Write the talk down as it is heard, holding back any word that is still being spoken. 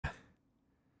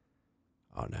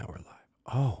Oh, now we're live.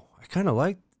 Oh, I kind of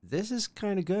like this. Is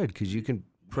kind of good because you can.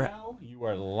 Now you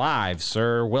are live,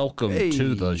 sir. Welcome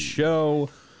to the show.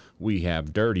 We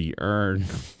have Dirty Ern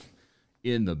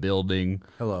in the building.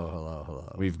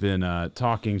 Hello. We've been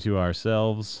talking to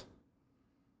ourselves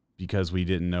because we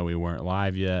didn't know we weren't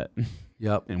live yet.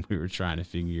 Yep. And we were trying to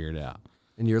figure it out.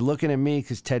 And you're looking at me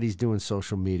because Teddy's doing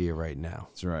social media right now.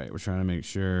 That's right. We're trying to make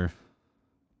sure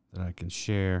that I can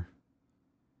share.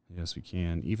 Yes, we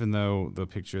can. Even though the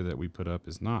picture that we put up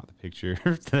is not the picture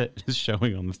that is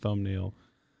showing on the thumbnail.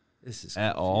 This is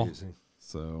at all. confusing.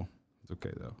 So it's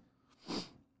okay though.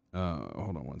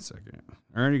 Hold on one second.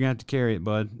 Ern, you're gonna have to carry it,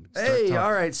 bud. Hey,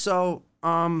 all right. So,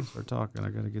 start talking. I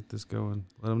gotta get this going.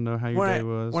 Let them know how your day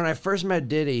was. When I first met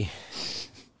Diddy,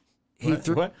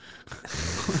 what?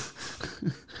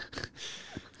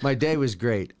 My day was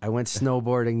great. I went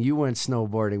snowboarding. You went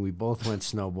snowboarding. We both went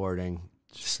snowboarding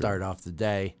to start off the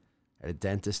day. Had a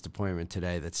dentist appointment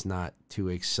today that's not too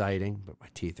exciting, but my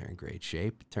teeth are in great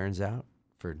shape, it turns out,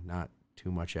 for not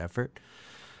too much effort.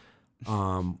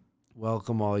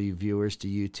 Welcome all you viewers to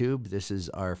YouTube. This is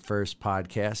our first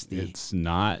podcast. It's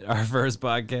not our first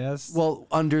podcast. Well,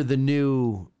 under the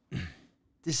new,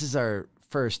 this is our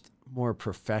first more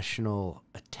professional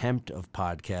attempt of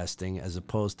podcasting as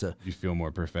opposed to... You feel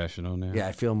more professional now? Yeah,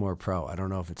 I feel more pro. I don't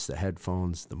know if it's the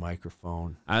headphones, the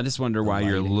microphone. I just wonder why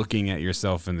you're looking at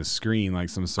yourself in the screen like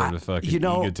some sort of fucking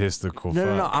egotistical fuck.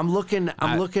 No. I'm looking at the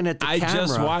camera. I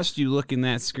just watched you look in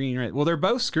that screen. Right. Well, they're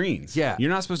both screens. Yeah.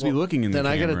 You're not supposed to be looking in the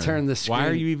camera. Then I got to turn the screen. Why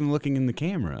are you even looking in the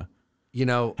camera? You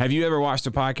know... Have you ever watched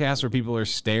a podcast where people are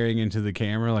staring into the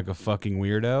camera like a fucking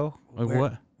weirdo? Like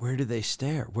what? Where do they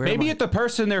stare? Maybe at the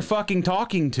person they're fucking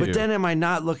talking to. But then am I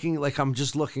not looking like I'm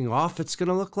just looking off? It's going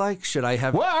to look like? Should I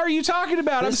have... What are you talking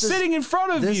about? I'm sitting in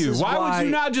front of you. Why would you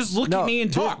not just look at me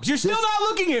and talk? You're still not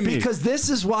looking at me. Because this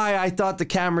is why I thought the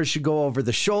camera should go over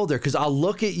the shoulder. Because I'll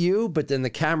look at you, but then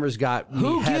the camera's got me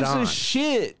head on. Who gives a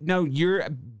shit? No, you're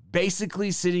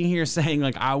basically sitting here saying,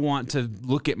 like, I want to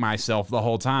look at myself the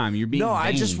whole time. You're being vain.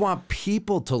 I just want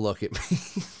people to look at me.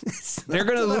 They're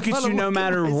going to look at you no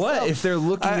matter what if they're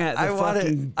looking at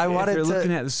the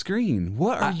looking at the screen.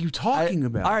 What are you talking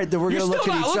about? All right, then we're going to look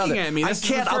at each other. At me. I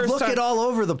can't. I'm looking all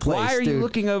over the place. Why are you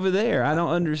looking over there? I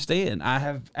don't understand. I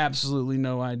have absolutely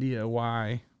no idea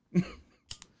why.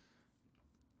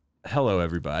 Hello,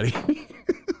 everybody.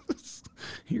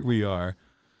 Here we are.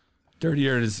 Dirty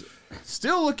Ern is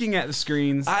still looking at the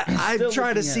screens. I'm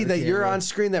trying to see that you're on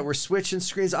screen, that we're switching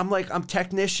screens. I'm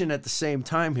technician at the same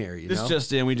time here. You know?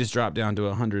 Just in, we just dropped down to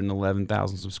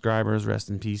 111,000 subscribers. Rest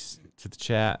in peace to the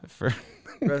chat.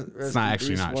 It's not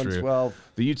actually not true.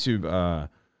 The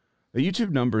YouTube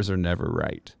numbers are never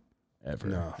right, ever.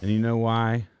 No. And you know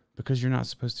why? Because you're not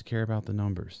supposed to care about the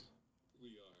numbers. We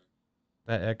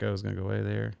are. That echo is gonna go away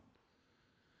there.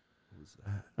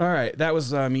 All right, that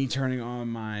was me turning on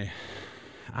my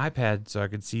iPad so I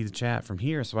could see the chat from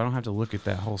here, so I don't have to look at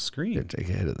that whole screen. Take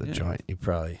a hit of the joint. You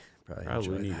probably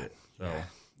need it. So. Yeah.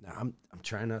 No, I'm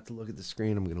trying not to look at the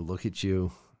screen. I'm going to look at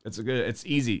you. It's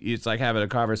easy. It's like having a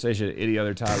conversation at any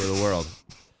other time of the world.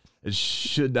 It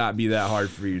should not be that hard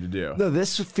for you to do. No,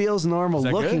 this feels normal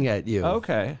looking at you.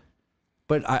 Okay.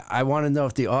 But I want to know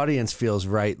if the audience feels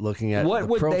right looking at what the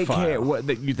would profile. They care? What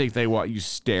that you think they want you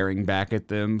staring back at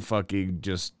them, fucking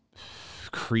just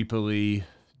creepily,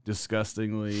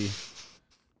 disgustingly,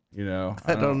 you know?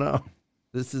 I don't know.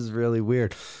 This is really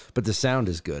weird, but the sound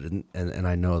is good, and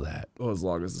I know that. Well, as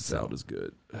long as the sound is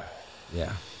good.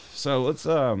 Yeah. So let's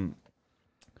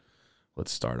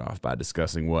start off by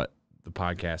discussing what the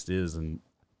podcast is and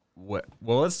what.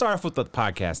 Well, let's start off with what the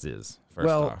podcast is first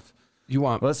off.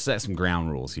 Let's set some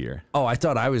ground rules here. Oh, I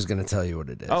thought I was going to tell you what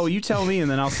it is. Oh, you tell me, and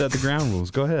then I'll set the ground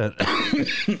rules. Go ahead.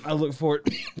 I look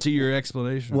forward to your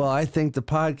explanation. Well, I think the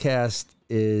podcast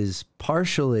is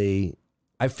partially,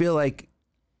 I feel like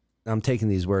I'm taking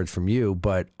these words from you,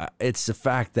 but it's the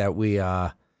fact that we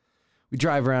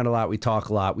drive around a lot, we talk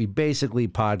a lot, we basically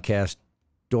podcast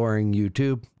during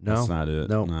YouTube. No, that's not it.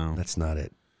 No, that's not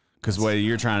it. Because the way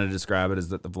you're trying to describe it is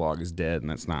that the vlog is dead, and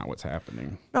that's not what's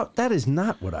happening. No, that is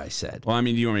not what I said. Well, I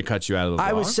mean, do you want me to cut you out of the vlog?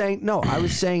 I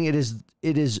was saying it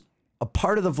is a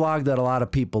part of the vlog that a lot of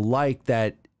people like,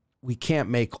 that we can't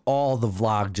make all the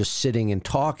vlog just sitting and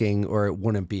talking, or it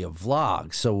wouldn't be a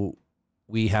vlog. So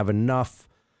we have enough.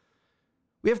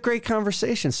 We have great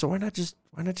conversations, so why not just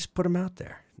put them out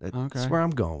there? That's where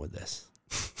I'm going with this.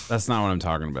 That's not what I'm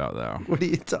talking about, though. What are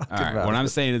you talking about? What I'm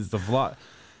saying is the vlog.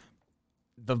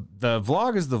 The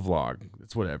vlog is the vlog.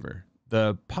 It's whatever.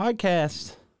 The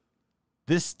podcast,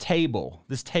 this table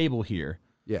here,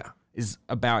 yeah, is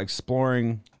about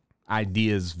exploring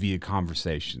ideas via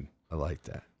conversation. I like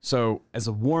that. So as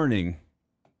a warning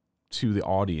to the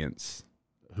audience,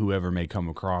 whoever may come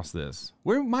across this,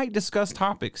 we might discuss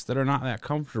topics that are not that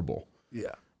comfortable.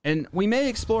 Yeah. And we may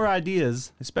explore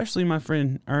ideas, especially my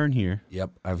friend Ern here. Yep,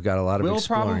 I've got a lot of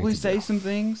exploring We'll probably to say do. some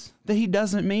things that he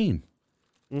doesn't mean.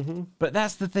 But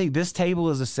that's the thing. This table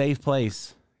is a safe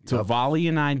place to volley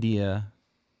an idea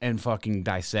and fucking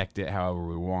dissect it however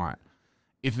we want.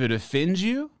 If it offends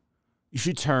you, you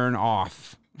should turn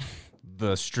off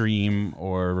the stream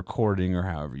or recording or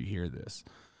however you hear this.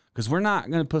 Because we're not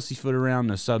going to pussyfoot around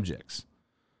the subjects.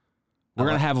 We're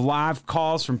going to have live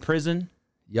calls from prison.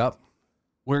 Yep.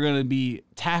 We're going to be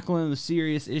tackling the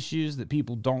serious issues that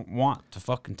people don't want to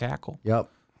fucking tackle. Yep.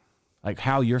 Like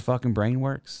how your fucking brain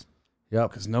works.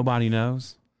 Yep. Because nobody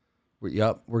knows.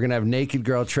 Yep. We're going to have naked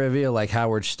girl trivia like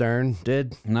Howard Stern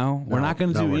did. No, we're not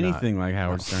going to do anything like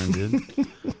Howard Stern did.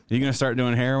 You going to start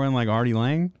doing heroin like Artie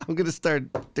Lang? I'm going to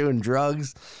start doing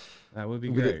drugs. That would be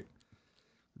great.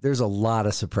 There's a lot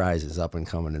of surprises up and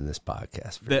coming in this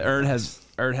podcast. That Ern has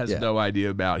no idea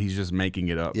about. He's just making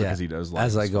it up because he does.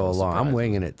 As I go along, I'm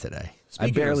winging it today.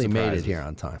 I barely made it here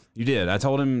on time. You did. I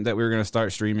told him that we were going to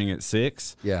start streaming at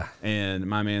 6. Yeah. And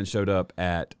my man showed up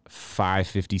at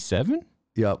 5:57.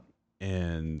 Yep.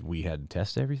 And we had to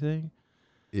test everything.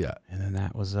 Yeah. And then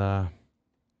that was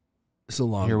it's a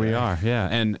long here day. we are. Yeah.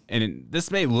 And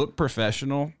this may look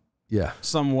professional. Yeah.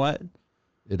 Somewhat.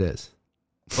 It is.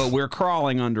 But we're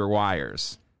crawling under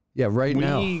wires. Yeah,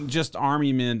 now. We just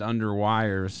army men under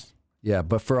wires. Yeah,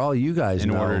 but for all you guys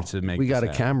in order to make we got a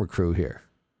happen. camera crew here.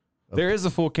 There is a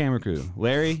full camera crew.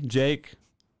 Larry, Jake,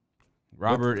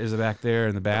 Robert is back there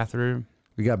in the bathroom.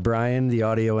 We got Brian, the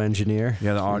audio engineer.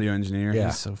 Yeah, the audio engineer. Yeah.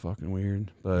 He's so fucking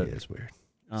weird. But he is weird.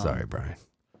 Sorry, Brian.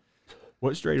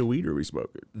 What strain of weed are we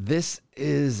smoking? This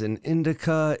is an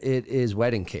indica. It is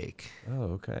wedding cake. Oh,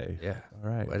 okay. Yeah. All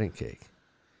right. Wedding cake.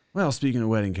 Well, speaking of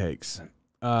wedding cakes,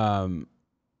 how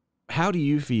do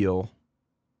you feel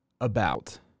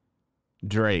about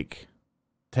Drake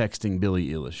texting Billie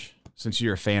Eilish, since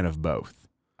you're a fan of both?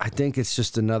 I think it's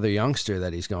just another youngster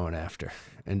that he's going after.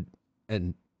 And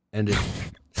it,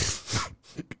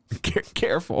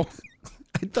 Careful.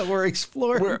 I thought we're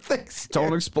exploring things.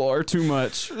 Don't explore too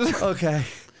much. Okay.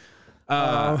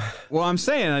 Well, I'm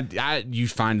saying, you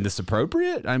find this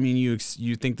appropriate? I mean, you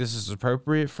think this is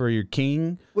appropriate for your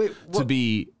king to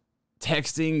be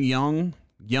texting young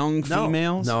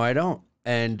females? No, I don't.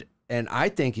 And I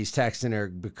think he's texting her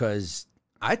because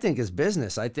I think it's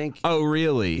business. I think. Oh,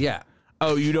 really? Yeah.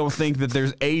 Oh, you don't think that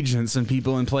there's agents and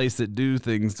people in place that do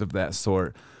things of that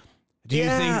sort? Do you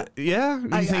think?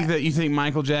 Yeah. You think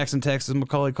Michael Jackson texted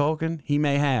Macaulay Culkin? He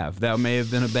may have. That may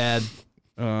have been a bad.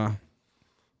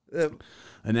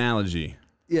 Analogy.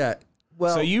 Yeah.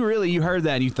 Well, so you heard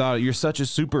that and you thought you're such a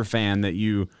super fan that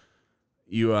you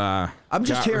I'm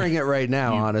just hearing it right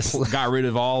now, honestly. Got rid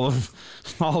of all of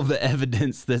the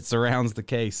evidence that surrounds the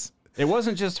case. It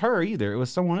wasn't just her either. It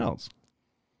was someone else.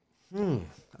 I'm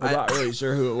not really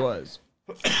sure who it was.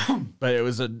 But it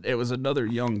was another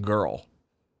young girl.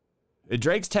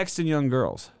 Drake's texting young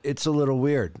girls. It's a little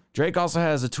weird. Drake also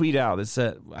has a tweet out that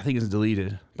said, I think it's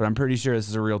deleted, but I'm pretty sure this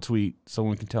is a real tweet.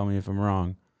 Someone can tell me if I'm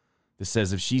wrong. That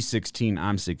says, if she's 16,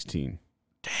 I'm 16.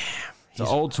 Damn. It's an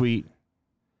old tweet,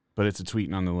 but it's a tweet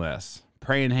nonetheless.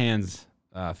 Praying hands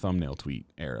thumbnail tweet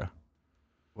era.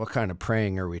 What kind of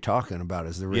praying are we talking about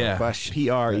is the real question.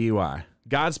 P-R-E-Y.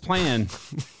 God's plan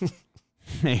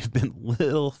may have been a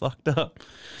little fucked up.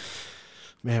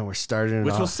 Man, we're starting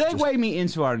Which off will segue me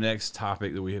into our next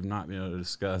topic that we have not been able to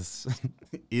discuss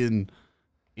in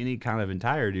any kind of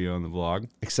entirety on the vlog.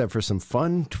 Except for some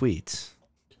fun tweets.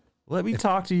 Let me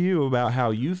talk to you about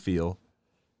how you feel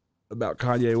about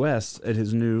Kanye West and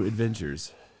his new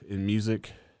adventures in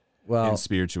music and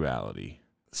spirituality.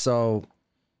 So,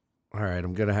 all right,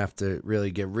 I'm going to have to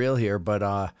really get real here, but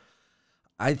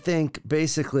I think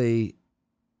basically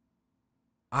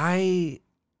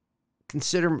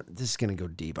this is going to go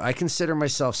deep. I consider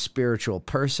myself a spiritual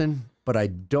person, but I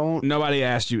don't. Nobody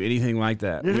asked you anything like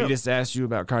that. We just asked you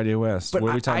about Kanye West. But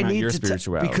what are we talking about your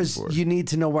spirituality because for? You need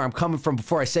to know where I'm coming from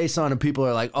before I say something and people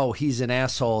are like, oh, he's an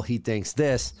asshole. He thinks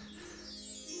this.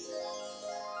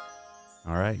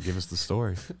 All right, give us the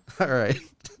story. All right.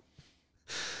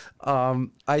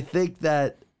 I think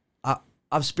that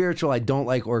I'm spiritual. I don't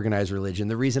like organized religion.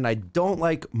 The reason I don't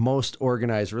like most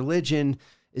organized religion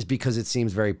is because it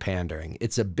seems very pandering.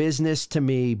 It's a business to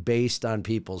me based on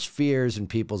people's fears and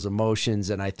people's emotions,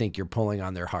 and I think you're pulling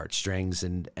on their heartstrings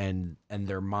and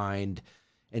their mind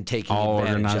and taking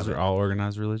advantage of it. All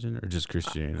organized religion or just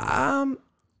Christianity? What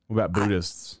about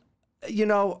Buddhists? you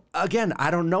know, again,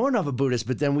 I don't know enough of Buddhists,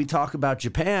 but then we talk about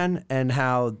Japan and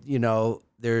how, you know,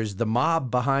 there's the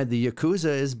mob behind the Yakuza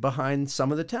is behind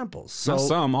some of the temples. So not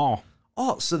some, all.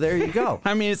 Oh, so there you go.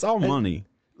 I mean, it's all money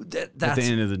at the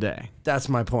end of the day. That's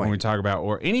my point. When we talk about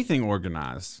anything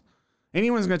organized,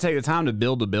 anyone's going to take the time to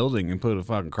build a building and put a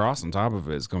fucking cross on top of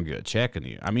it is going to get a check in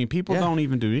you. I mean, people don't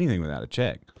even do anything without a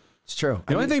check. It's true.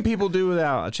 The only thing people do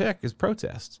without a check is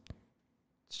protest.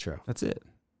 It's true. That's it.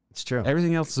 It's true.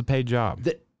 Everything else is a paid job.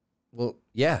 Well,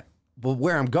 yeah. Well,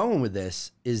 where I'm going with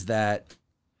this is that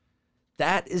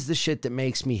is the shit that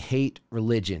makes me hate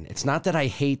religion. It's not that I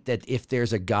hate that if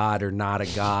there's a God or not a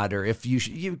God, or if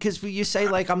because you say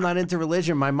like I'm not into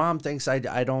religion. My mom thinks I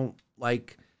don't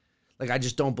like I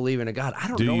just don't believe in a God. I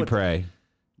don't know. Do you pray?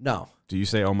 No. Do you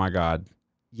say, "Oh my God"?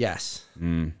 Yes.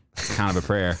 It's kind of a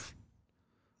prayer.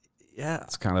 Yeah.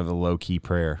 It's kind of a low key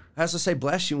prayer. I also say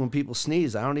bless you when people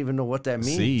sneeze. I don't even know what that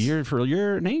means. See,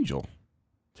 you're an angel,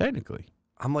 technically.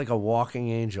 I'm like a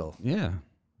walking angel. Yeah.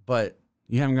 But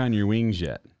you haven't gotten your wings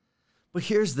yet. But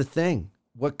here's the thing.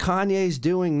 What Kanye's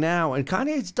doing now, and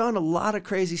Kanye's done a lot of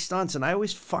crazy stunts, and I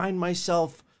always find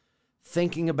myself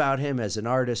thinking about him as an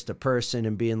artist, a person,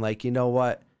 and being like, you know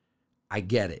what? I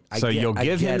get it. You'll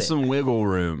give him some wiggle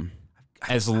room.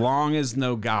 As long as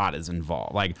no God is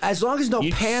involved. Like, as long as no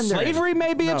pandering. Slavery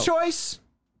may be a choice.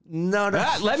 No.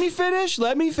 Let me finish.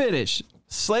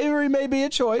 Slavery may be a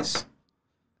choice.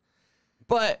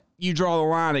 But you draw the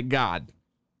line at God.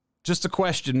 Just a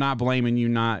question, not blaming you,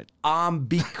 not.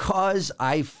 Because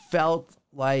I felt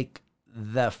like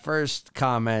the first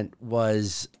comment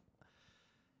was,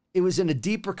 it was in a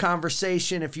deeper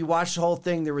conversation. If you watch the whole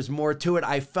thing, there was more to it.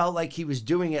 I felt like he was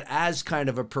doing it as kind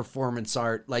of a performance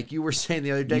art. Like you were saying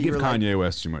the other day. You give Kanye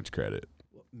West too much credit.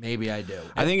 Maybe I do.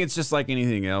 I think it's just like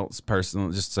anything else,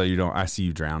 personal, just so you don't, I see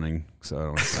you drowning, so I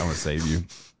want to save you.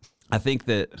 I think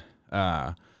that,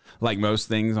 like most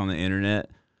things on the internet,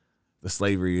 the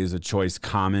slavery is a choice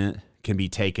comment can be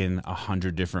taken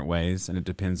 100 different ways, and it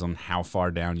depends on how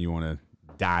far down you want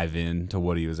to dive into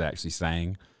what he was actually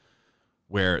saying.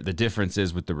 Where the difference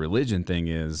is with the religion thing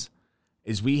is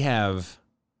we have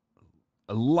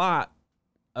a lot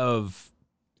of,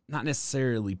 not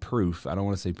necessarily proof, I don't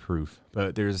want to say proof,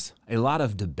 but there's a lot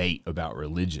of debate about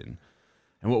religion.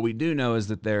 And what we do know is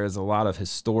that there is a lot of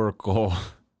historical,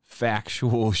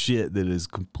 factual shit that is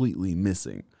completely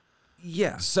missing.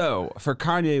 Yeah. So for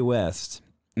Kanye West,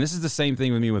 and this is the same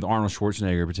thing with me with Arnold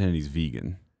Schwarzenegger pretending he's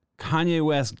vegan. Kanye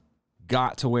West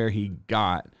got to where he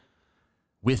got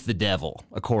with the devil,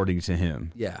 according to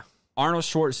him. Yeah. Arnold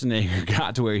Schwarzenegger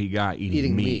got to where he got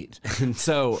eating meat.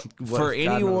 So for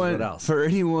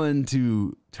anyone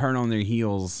to turn on their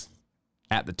heels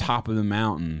at the top of the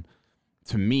mountain,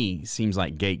 to me, seems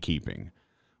like gatekeeping.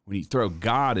 When you throw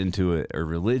God into it, or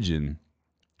religion,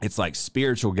 it's like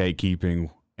spiritual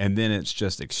gatekeeping, and then it's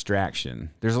just extraction.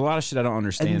 There's a lot of shit I don't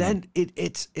understand. And then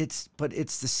it's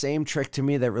the same trick to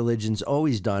me that religion's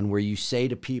always done, where you say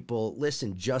to people,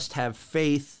 listen, just have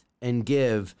faith and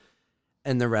give,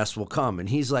 and the rest will come. And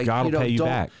he's like, God will pay you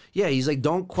back. Yeah, he's like,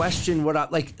 don't question what I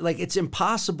like it's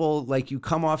impossible. Like, you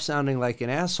come off sounding like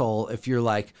an asshole if you're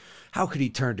like, how could he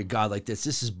turn to God like this?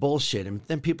 This is bullshit. And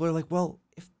then people are like, well,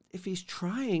 if he's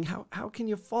trying, how can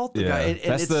you fault the guy? And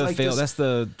that's it's the like that's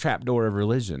the trapdoor of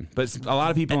religion. But a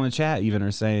lot of people in the chat even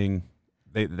are saying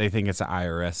they think it's an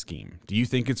IRS scheme. Do you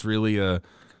think it's really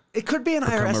it could be an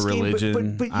IRS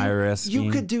scheme, but IRS scheme?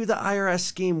 You could do the IRS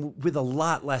scheme with a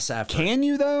lot less effort. Can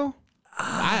you though?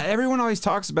 Everyone always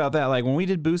talks about that. Like when we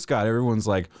did Boo Scott, everyone's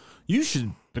like, you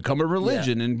should become a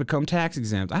religion and become tax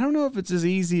exempt. I don't know if it's as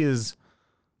easy as,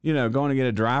 going to get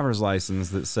a driver's license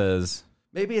that says,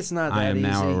 maybe it's not that easy. I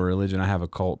am now a religion. I have a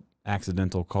cult,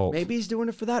 accidental cult. Maybe he's doing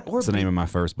it for that. Or it's the name of my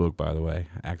first book, by the way,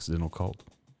 Accidental Cult.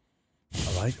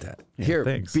 I like that. Yeah, here,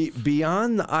 thanks.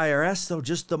 Beyond the IRS, though,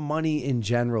 just the money in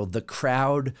general, the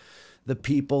crowd, the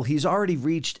people. He's already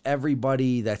reached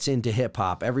everybody that's into hip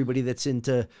hop, everybody that's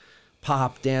into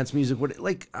pop, dance music.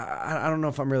 I don't know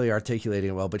if I'm really articulating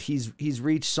it well, but he's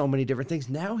reached so many different things.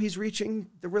 Now he's reaching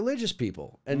the religious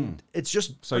people, and it's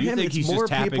just so you think he's just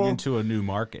tapping into a new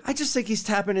market? I just think he's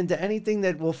tapping into anything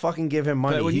that will fucking give him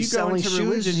money. But when he's selling shoes.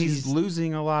 Religion, he's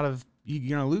losing a lot of.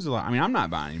 You're gonna lose a lot. I mean, I'm not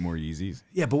buying any more Yeezys.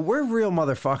 Yeah, but we're real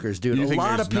motherfuckers, dude. A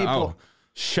lot of people.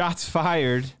 Shots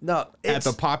fired. No, at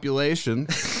the population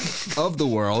of the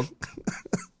world.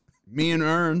 Me and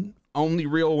Ern. Only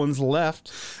real ones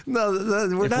left. No,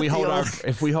 we're not.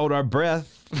 If we hold our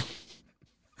breath.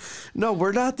 No,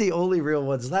 we're not the only real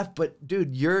ones left. But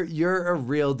dude, you're a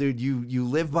real dude. You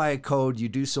live by a code. You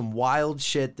do some wild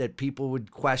shit that people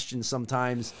would question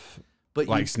sometimes. But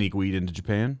sneak weed into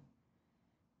Japan.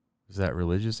 Is that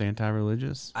religious,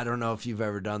 anti-religious? I don't know if you've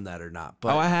ever done that or not.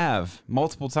 But oh, I have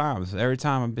multiple times. Every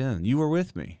time I've been, you were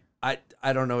with me. I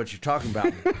don't know what you're talking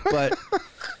about, but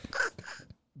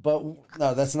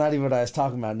no, that's not even what I was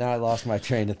talking about. Now I lost my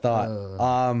train of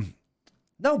thought.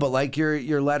 No, but like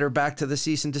your letter back to the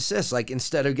cease and desist, like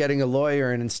instead of getting a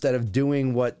lawyer and instead of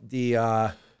doing what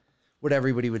what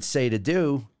everybody would say to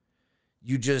do,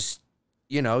 you just,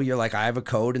 you know, you're like, I have a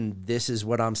code and this is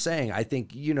what I'm saying. I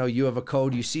think, you know, you have a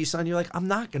code, you see something, you're like, I'm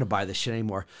not going to buy this shit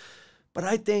anymore. But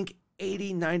I think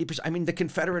 80, 90%, I mean, the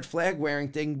Confederate flag wearing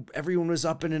thing, everyone was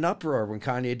up in an uproar when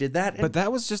Kanye did that. But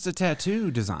that was just a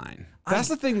tattoo design. That's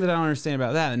the thing that I don't understand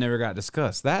about that never got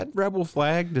discussed. That rebel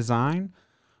flag design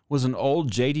was an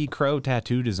old J.D. Crowe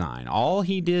tattoo design. All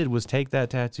he did was take that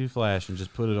tattoo flash and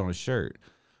just put it on his shirt.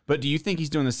 But do you think he's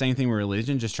doing the same thing with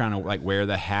religion, just trying to like wear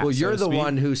the hat? Well, you're the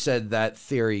one who said that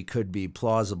theory could be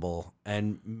plausible,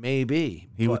 and maybe.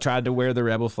 He tried to wear the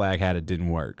rebel flag hat. It didn't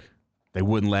work. They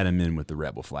wouldn't let him in with the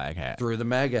rebel flag hat. Threw the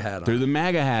MAGA hat on. Threw the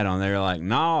MAGA hat on. They were like,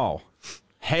 no.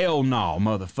 Hell no,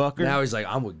 motherfucker. Now he's like,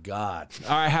 I'm with God.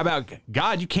 All right, how about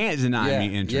God? You can't deny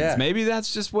me entrance. Yeah. Maybe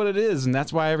that's just what it is, and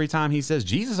that's why every time he says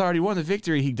Jesus already won the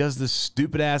victory, he does this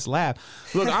stupid ass laugh.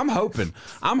 Look, I'm hoping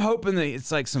that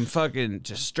it's like some fucking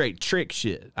just straight trick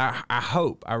shit. I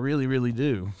hope. I really, really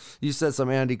do. You said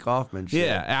some Andy Kaufman shit.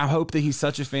 Yeah, I hope that he's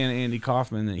such a fan of Andy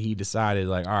Kaufman that he decided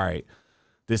like, all right,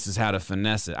 this is how to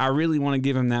finesse it. I really want to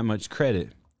give him that much credit.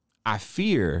 I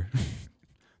fear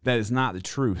that it's not the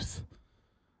truth.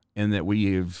 And that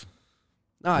we've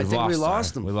I think we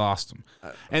lost him. We lost him.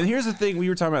 And here's the thing: we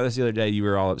were talking about this the other day. You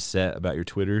were all upset about your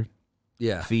Twitter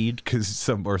feed because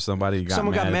somebody got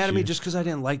mad at me just because I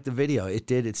didn't like the video. It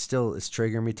did. It's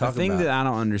triggering me. The thing that I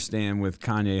don't understand with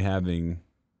Kanye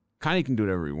Kanye can do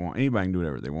whatever he wants. Anybody can do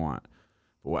whatever they want.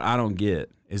 But what I don't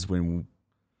get is when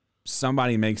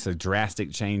somebody makes a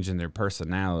drastic change in their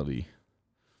personality.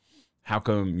 How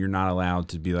come you're not allowed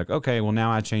to be like, okay, well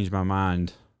now I changed my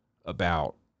mind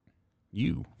about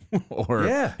you or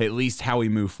at least how we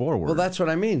move forward. Well, that's what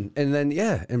I mean. And then,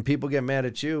 and people get mad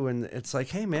at you and it's like,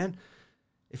 hey man,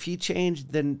 if he changed,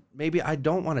 then maybe I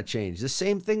don't want to change. The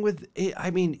same thing with,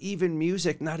 I mean, even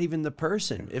music, not even the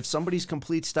person. If somebody's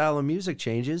complete style of music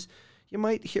changes, you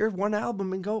might hear one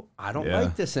album and go, I don't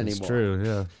like this anymore. It's true.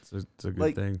 Yeah. It's a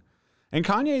good thing. And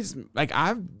Kanye's like,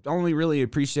 I've only really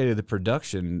appreciated the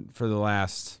production for the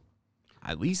last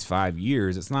at least 5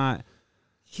 years.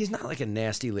 He's not like a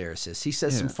nasty lyricist. He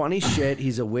says some funny shit.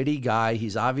 He's a witty guy.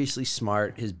 He's obviously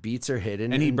smart. His beats are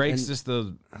hidden. And he breaks just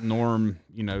the norm,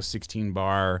 16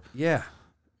 bar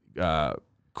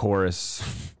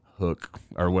chorus, hook,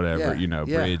 or whatever,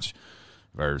 bridge,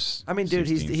 verse. I mean, dude,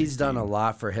 he's done a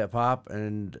lot for hip hop,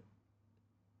 and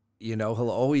he'll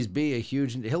always be a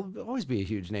huge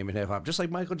name in hip hop, just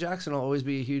like Michael Jackson will always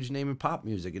be a huge name in pop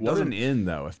music. It doesn't end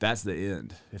though. If that's the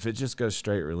end, if it just goes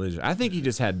straight religion, I think he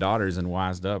just had daughters and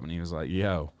wised up, and he was like,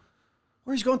 "Yo,"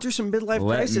 or he's going through some midlife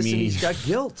crisis and he's got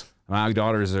guilt. My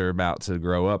daughters are about to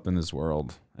grow up in this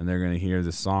world, and they're going to hear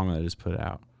this song that I just put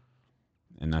out,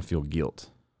 and I feel guilt.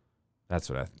 That's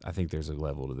what I think. There's a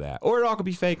level to that, or it all could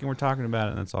be fake, and we're talking about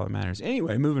it, and that's all that matters.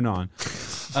 Anyway, moving on.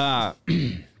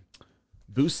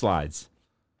 Boost slides.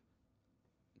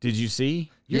 Did you see?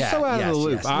 You're so out of the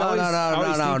loop.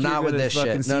 Yes. No, not with this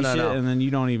shit. No. And then you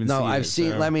don't even see it. No, I've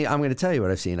seen, I'm going to tell you what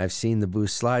I've seen. I've seen the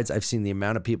Boost slides. I've seen the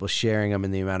amount of people sharing them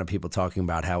and the amount of people talking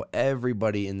about how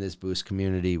everybody in this Boost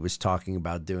community was talking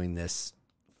about doing this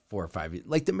 4 or 5 years.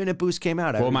 Like the minute Boost came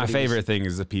out. Well, my favorite thing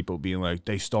is the people being like,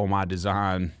 they stole my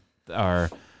design, or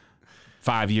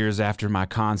 5 years after my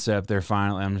concept, they're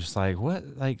finally. I'm just like, what?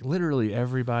 Like literally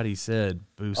everybody said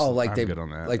Boost. Oh, like I'm good on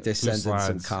that. Like they sent in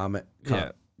some comment.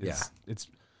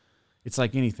 It's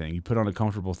like anything. You put on a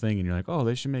comfortable thing and you're like, oh,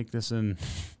 they should make this in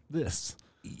this.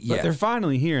 Yeah. But they're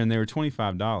finally here, and they were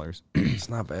 $25. It's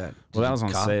not bad. Well, that was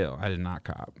on sale. I did not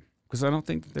cop because I don't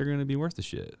think that they're going to be worth the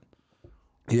shit.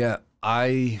 Yeah,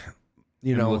 I'm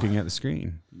looking at the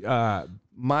screen.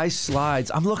 My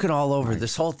slides. I'm looking all over.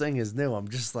 This whole thing is new. I'm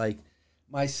just like.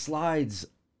 My slides,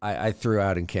 I threw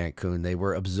out in Cancun. They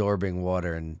were absorbing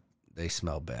water, and they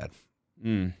smell bad.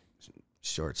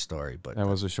 Short story, but that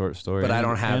was a short story. But I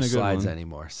don't have slides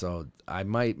anymore, so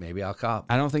maybe I'll cop.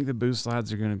 I don't think the Boost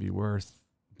slides are going to be worth.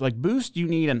 Like Boost, you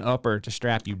need an upper to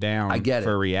strap you down. I get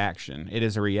for reaction. It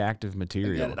is a reactive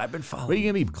material. I get it. I've been following. What are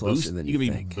you going to be closer than you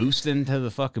think? You be boosting to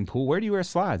the fucking pool. Where do you wear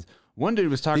slides? One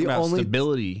dude was talking about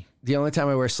stability. The only time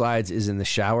I wear slides is in the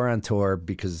shower on tour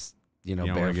because. You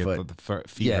don't barefoot. Want to get the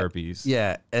feet herpes.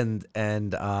 Yeah, and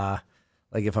like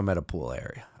if I'm at a pool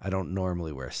area, I don't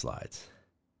normally wear slides.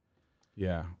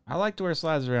 Yeah, I like to wear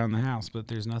slides around the house, but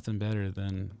there's nothing better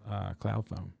than cloud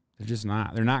foam. They're just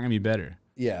not. They're not going to be better.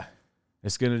 Yeah.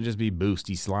 It's going to just be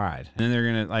boosty slide. And then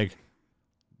they're going to, like,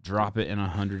 drop it in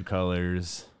 100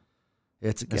 colors.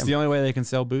 It's the only way they can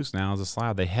sell Boost now is a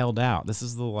slide. They held out. This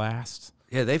is the last.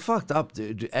 Yeah, they fucked up,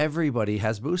 dude. Everybody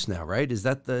has Boost now, right? Is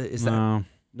that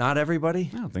not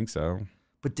everybody? I don't think so.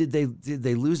 But did they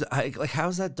lose? Like,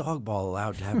 how's that dog ball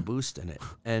allowed to have Boost in it?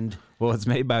 And well, it's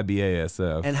made by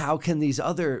BASF. And how can these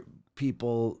other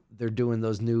people? They're doing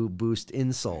those new Boost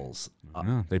insoles.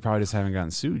 They probably just haven't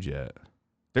gotten sued yet.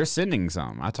 They're sending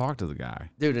some. I talked to the guy,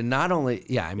 dude, and not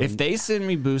only I mean, if they send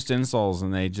me Boost insoles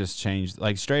and they just change,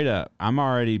 like, straight up, I'm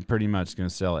already pretty much gonna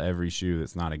sell every shoe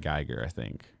that's not a Geiger. I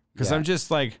think because I'm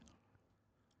just like,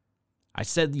 I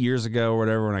said years ago or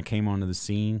whatever when I came onto the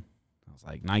scene.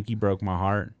 Like, Nike broke my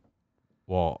heart.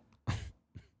 Well,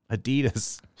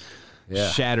 Adidas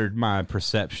shattered my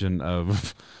perception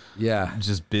of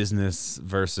just business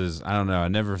versus, I don't know. I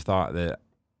never thought that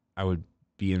I would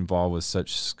be involved with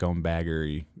such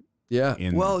scumbaggery. Yeah.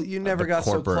 Well, you never got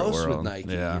so close with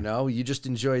Nike, you know? You just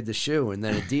enjoyed the shoe. And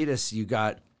then Adidas, you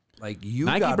got, like,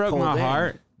 Nike broke my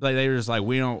heart. Like, they were just like,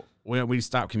 we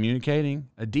stopped communicating.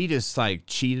 Adidas, like,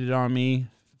 cheated on me.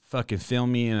 Fucking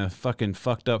film me in a fucking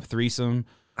fucked up threesome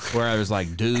where I was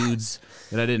like dudes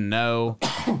that I didn't know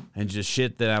and just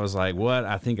shit that I was like, what?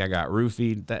 I think I got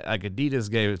roofied. That, like,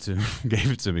 Adidas gave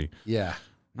it to me. Yeah.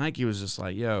 Nike was just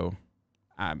like, yo,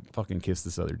 I fucking kissed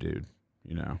this other dude,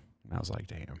 you know? And I was like,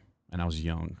 damn. And I was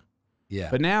young. Yeah.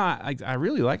 But now I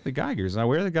really like the Geigers. I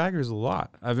wear the Geigers a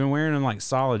lot. I've been wearing them like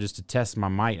solid just to test my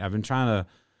might. I've been trying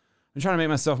to make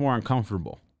myself more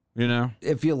uncomfortable. You know,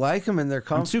 if you like them and they're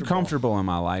comfortable. I'm too comfortable in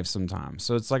my life sometimes.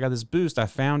 So it's like this Boost. I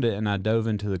found it and I dove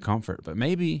into the comfort. But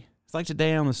maybe it's like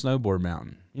today on the snowboard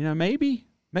mountain. You know, maybe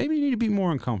you need to be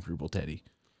more uncomfortable, Teddy.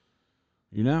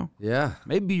 You know? Yeah.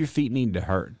 Maybe your feet need to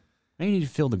hurt. Maybe you need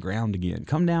to feel the ground again.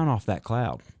 Come down off that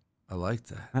cloud. I like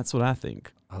that. That's what I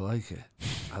think. I like it.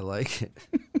 I like it.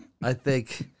 I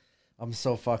think I'm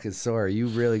so fucking sore. Are you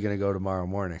really going to go tomorrow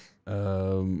morning?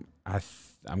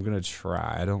 I'm gonna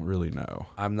try. I don't really know.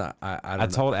 I'm not. I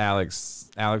told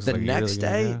Alex. The like, next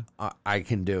day I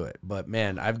can do it, but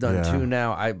man, I've done 2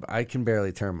 now. I can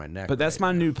barely turn my neck. But that's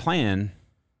my new plan.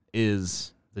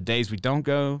 Is the days we don't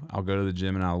go, I'll go to the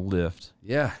gym and I'll lift.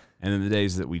 Yeah. And then the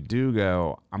days that we do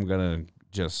go, I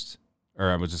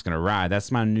was just gonna ride.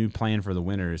 That's my new plan for the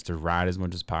winter, is to ride as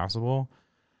much as possible.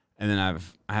 And then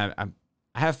I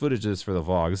have footage of this for the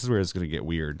vlog. This is where it's going to get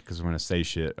weird because I'm going to say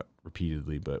shit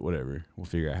repeatedly, but whatever. We'll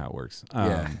figure out how it works.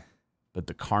 But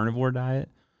the carnivore diet,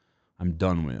 I'm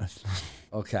done with.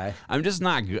 Okay. I'm just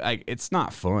not good. Like, it's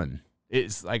not fun.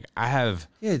 It's like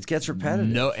it gets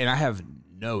repetitive. And I have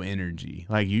no energy.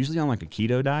 Like, usually on like a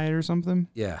keto diet or something.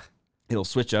 Yeah. It'll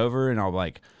switch over and I'll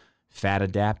like fat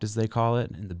adapt, as they call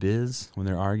it in the biz when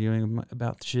they're arguing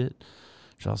about the shit.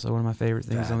 Which is also one of my favorite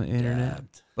things on the internet.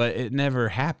 But it never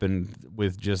happened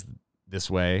with just this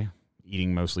way,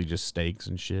 eating mostly just steaks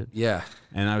and shit. Yeah.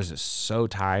 And I was just so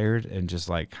tired and just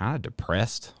like kind of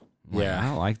depressed. Like, I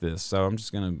don't like this. So I'm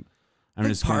just going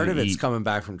to, part of it's coming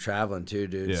back from traveling too,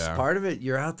 dude. Yeah. Part of it,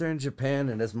 you're out there in Japan,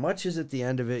 and as much as at the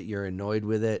end of it, you're annoyed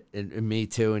with it, and me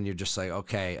too, and you're just like,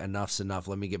 okay, enough's enough.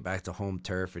 Let me get back to home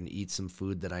turf and eat some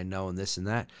food that I know and this and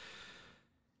that.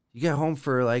 You get home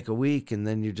for like a week, and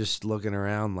then you're just looking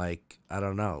around like, I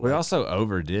don't know. We also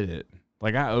overdid it.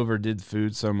 Like, I overdid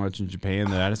food so much in Japan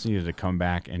that I just needed to come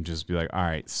back and just be like, all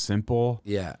right, simple.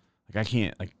 Yeah. Like, I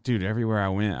can't, like, dude, everywhere I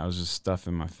went, I was just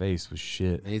stuffing my face with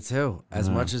shit. Me too. As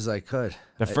much as I could.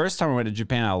 The first time I went to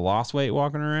Japan, I lost weight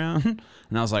walking around.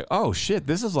 And I was like, oh, shit,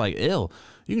 this is like ill.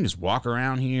 You can just walk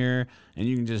around here and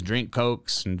you can just drink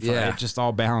Cokes and it just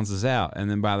all balances out. And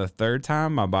then by the third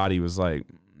time, my body was like,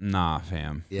 nah,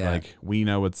 fam. Yeah. Like, we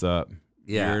know what's up.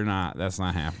 Yeah. That's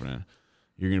not happening.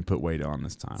 You're going to put weight on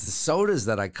this time. The sodas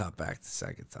that I cut back the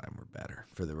second time were better,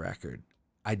 for the record.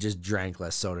 I just drank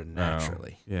less soda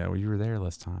naturally. Oh. Yeah, well, you were there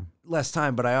less time.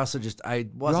 But I also you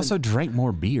also drank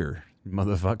more beer,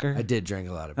 motherfucker. I did drink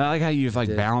a lot of beer. I like how you've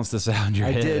like balanced this out in your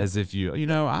head as if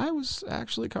I was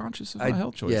actually conscious of my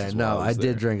health choices. Yeah, no, I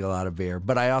did drink a lot of beer.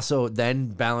 But I also then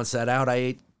balanced that out. I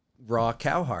ate raw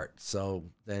cow heart. So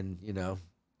then,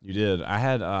 You did. I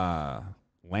had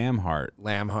lamb heart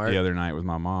the other night with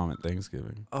my mom at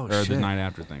Thanksgiving. Oh, or the night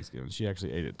after Thanksgiving. She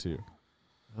actually ate it too.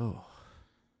 Oh.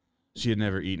 She had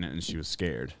never eaten it and she was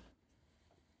scared.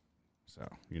 So,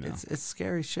 It's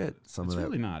scary shit. It's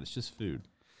really not. It's just food.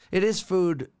 It is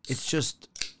food. It's just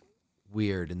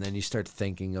weird. And then you start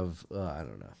thinking of, I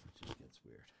don't know. It just gets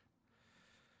weird.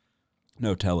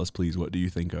 No, tell us, please. What do you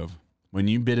think of? When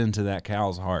you bit into that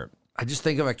cow's heart, I just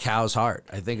think of a cow's heart.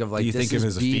 I think of like, do you think of it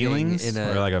as a feelings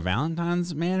or like a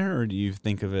Valentine's manner, or do you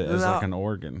think of it as like an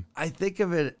organ? I think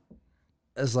of it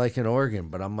as like an organ,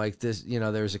 but I'm like this, you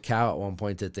know, there was a cow at one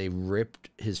point that they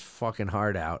ripped his fucking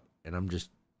heart out, and I'm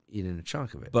just eating a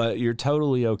chunk of it. But you're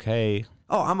totally okay.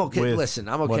 Oh, I'm okay. Listen,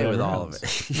 I'm okay with all of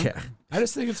it. Yeah. I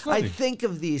just think it's funny. I think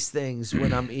of these things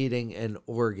when I'm eating an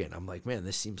organ. I'm like, man,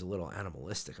 this seems a little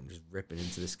animalistic. I'm just ripping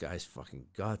into this guy's fucking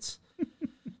guts.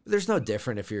 There's no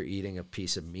different if you're eating a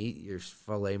piece of meat. You're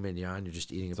filet mignon. You're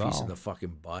just eating a piece of the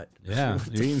fucking butt. Yeah,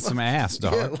 you're eating some ass,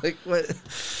 dog. Yeah, like what?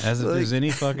 As if there's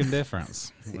any fucking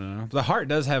difference. You know? The heart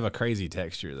does have a crazy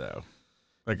texture, though.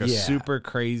 Like a super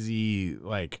crazy,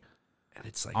 like, and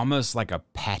it's like almost like a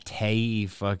pate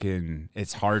fucking.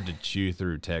 It's hard to chew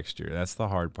through texture. That's the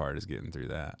hard part, is getting through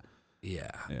that.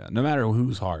 Yeah. Yeah. No matter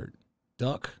whose heart.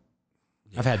 Duck.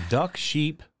 Yeah. I've had duck,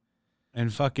 sheep,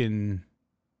 and fucking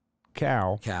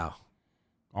cow.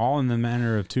 All in the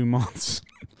manner of 2 months.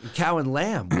 Cow and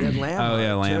lamb. We had lamb. Oh,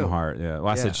 yeah, lamb too. heart. Yeah. Well,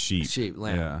 I said sheep. Sheep,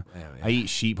 lamb. Yeah. Yeah. I eat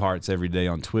sheep hearts every day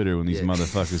on Twitter when these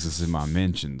motherfuckers is in my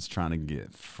mentions trying to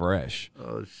get fresh.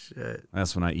 Oh, shit.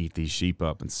 That's when I eat these sheep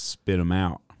up and spit them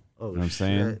out. Oh, you know what I'm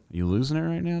saying? You losing it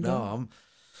right now, No, dog?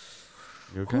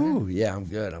 You okay? Ooh, yeah, I'm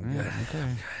good. I'm good.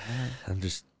 Okay. I'm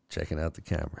just checking out the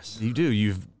cameras. You do.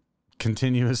 You've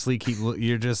continuously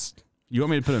you're just... You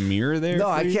want me to put a mirror there? No,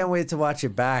 I can't wait to watch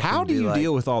it back. How do you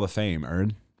deal with all the fame,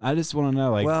 Ern? I just want to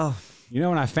know, like, well, you know,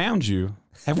 when I found you,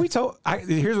 have we told,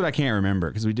 here's what I can't remember,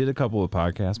 because we did a couple of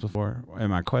podcasts before, and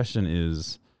my question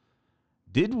is,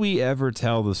 did we ever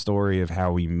tell the story of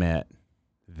how we met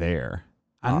there?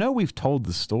 I know we've told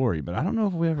the story, but I don't know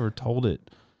if we ever told it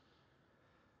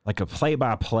like a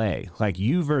play-by-play, like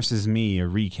you versus me, a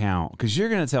recount, because you're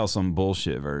going to tell some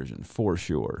bullshit version, for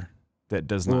sure. That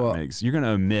does not make sense. You're going to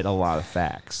omit a lot of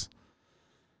facts.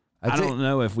 I don't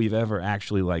know if we've ever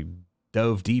actually like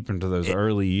dove deep into those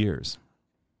early years.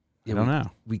 I don't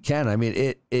know. We can. I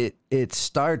mean, it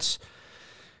starts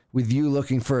with you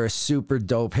looking for a super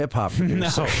dope hip hop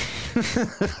producer. No.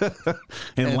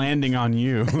 and landing on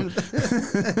you.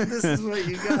 This is what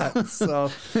you got. So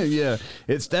yeah,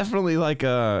 it's definitely like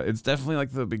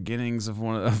the beginnings of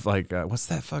one of like what's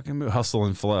that fucking movie? Hustle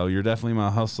and Flow. You're definitely my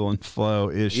Hustle and Flow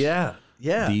ish. Yeah.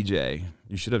 DJ.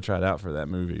 You should have tried out for that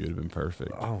movie. It would have been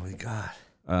perfect. Oh my god.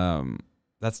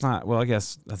 That's not. Well, I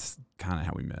guess that's kind of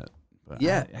how we met. But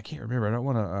yeah, I can't remember. I don't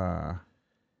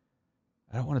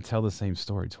want to tell the same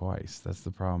story twice. That's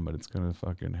the problem, but it's going to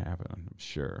fucking happen, I'm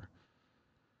sure.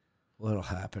 Well, it'll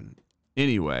happen.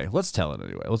 Anyway, let's tell it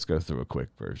anyway. Let's go through a quick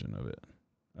version of it.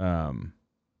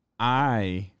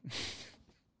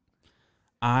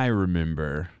 I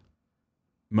remember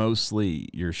mostly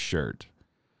your shirt.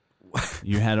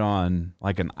 You had on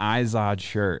like an Izod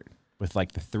shirt with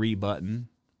like the 3-button.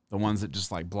 The ones that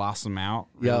just like blossom out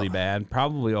really bad.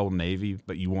 Probably Old Navy,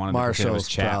 but you wanted Marshalls, it was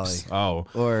chaps.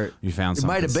 Probably. Oh, or you found something.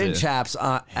 It might have been chaps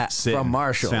from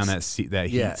Marshalls. Found that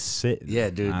heat sitting. Yeah,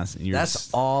 dude.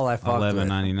 That's all I fucked with.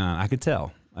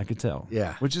 $11.99. I could tell.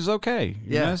 Yeah, which is okay.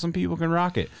 You know, some people can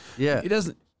rock it. Yeah, it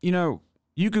doesn't. You know,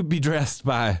 you could be dressed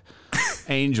by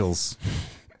angels.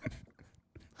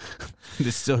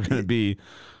 There's still going to be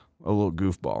a little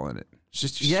goofball in it. It's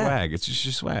just your swag. It's just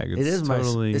your swag. It is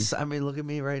totally. I mean, look at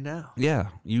me right now. Yeah,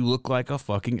 you look like a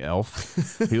fucking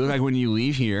elf. You look like when you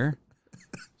leave here,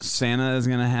 Santa is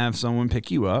gonna have someone pick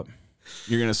you up.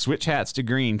 You're gonna switch hats to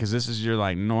green because this is your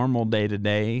like normal day to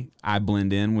day. I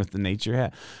blend in with the nature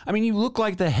hat. I mean, you look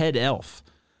like the head elf.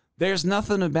 There's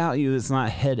nothing about you that's not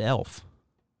head elf.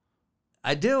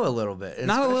 I do a little bit.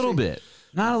 Not a little bit.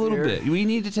 Not a little bit. We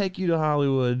need to take you to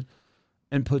Hollywood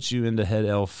and put you into head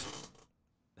elf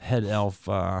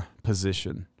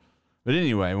position. But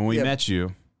anyway, when we met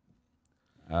you,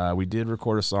 we did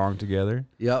record a song together.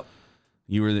 Yep.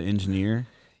 You were the engineer.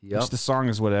 Yep. Which the song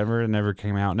is whatever. It never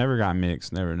came out. Never got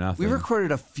mixed. Never nothing. We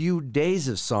recorded a few days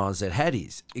of songs at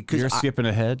Hetty's. You're skipping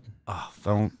ahead. Oh,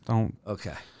 don't.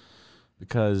 Okay.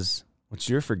 Because what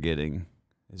you're forgetting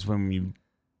is when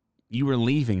you were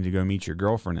leaving to go meet your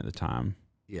girlfriend at the time.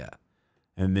 Yeah.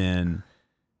 And then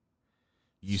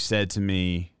you said to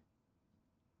me,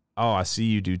 "Oh, I see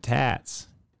you do tats.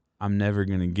 I'm never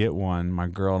going to get one. My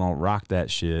girl don't rock that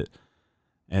shit."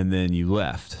 And then you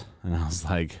left. And I was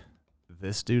like,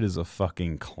 this dude is a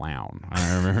fucking clown.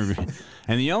 I remember.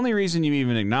 And the only reason you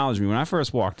even acknowledged me, when I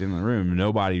first walked in the room,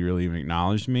 nobody really even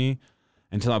acknowledged me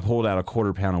until I pulled out a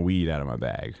 1/4 pound of weed out of my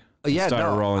bag. Yeah,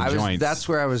 rolling joints. That's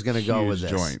where I was going to go with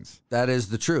this. Joints. That is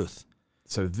the truth.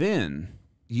 So then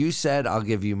you said, I'll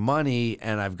give you money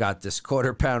and I've got this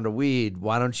quarter pound of weed.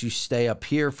 Why don't you stay up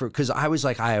here because I was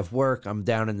like, I have work. I'm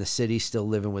down in the city still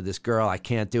living with this girl. I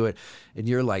can't do it. And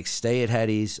you're like, stay at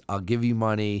Hetty's. I'll give you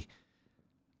money.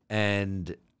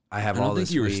 And I have all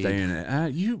this weed. I don't think you were staying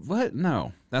at you. What?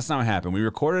 No, that's not what happened. We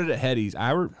recorded at Hetty's.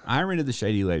 I rented the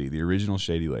Shady Lady, the original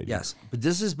Shady Lady. Yes, but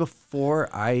this is before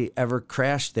I ever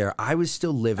crashed there. I was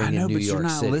still living in New York City. You're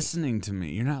not listening to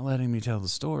me. You're not letting me tell the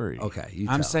story. Okay,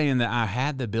 I'm saying that I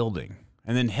had the building,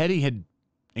 and then Hetty had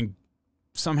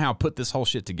somehow put this whole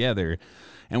shit together,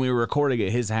 and we were recording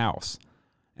at his house.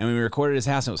 And we recorded at his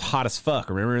house, and it was hot as fuck.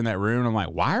 I remember in that room, I'm like,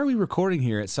 why are we recording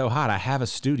here? It's so hot. I have a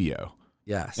studio.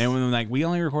 Yes. And when we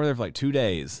only recorded there for like 2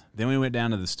 days. Then we went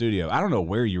down to the studio. I don't know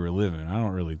where you were living.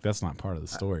 That's not part of the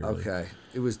story. Really. Okay.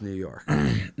 It was New York.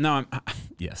 No,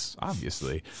 yes,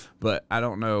 obviously. But I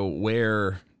don't know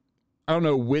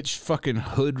which fucking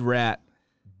hood rat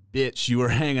bitch you were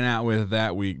hanging out with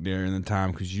that week during the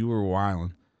time because you were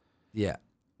wilding. Yeah.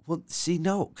 Well, see,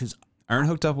 no, because Ern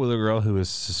hooked up with a girl who was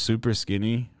super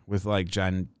skinny with like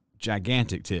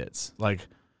gigantic tits. Like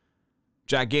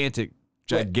gigantic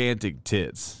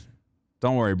tits.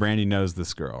 Don't worry, Brandy knows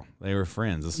this girl. They were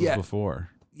friends. This was before.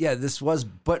 Yeah, this was,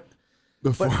 but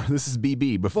this is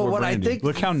BB before Brandy.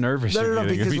 Look how nervous you're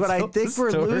getting. Because what I think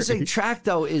we're losing track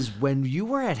though is when you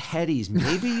were at Hetty's,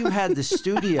 maybe you had the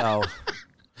studio.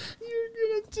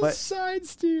 You're gonna just side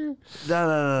steer.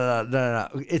 No.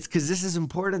 It's because this is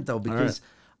important though, because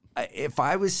if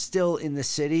I was still in the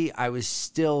city, I was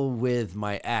still with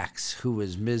my ex who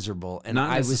was miserable. And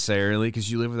not necessarily, because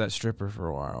you lived with that stripper for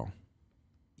a while.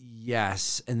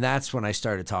 Yes, and that's when I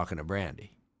started talking to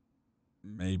Brandy.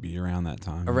 Maybe around that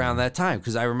time. Around that time,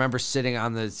 because I remember sitting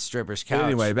on the stripper's couch. But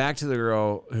anyway, back to the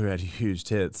girl who had huge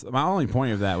tits. My only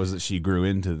point of that was that she grew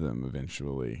into them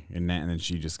eventually, and then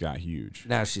she just got huge.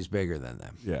 Now she's bigger than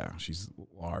them. Yeah, she's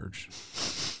large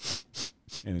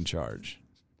and in charge.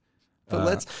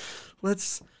 But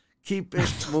let's keep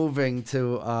it moving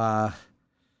to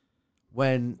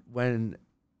when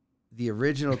the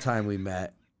original time we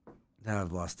met. Now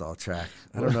I've lost all track.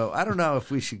 I don't know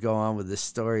if we should go on with this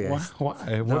story.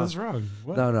 Why? What is wrong?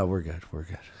 What? No, we're good.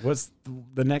 What's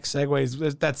the next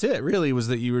segue? That's it. Really, was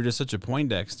that you were just such a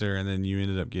Poindexter, and then you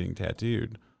ended up getting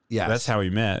tattooed. Yeah, that's how we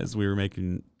met. Is we were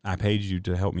making. I paid you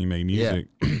to help me make music,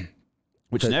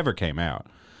 which never came out.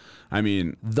 I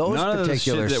mean, those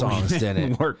particular songs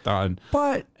didn't worked on,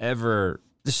 but ever.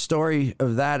 The story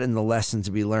of that and the lesson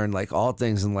to be learned, like all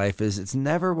things in life, is it's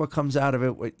never what comes out of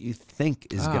it what you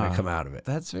think is going to come out of it.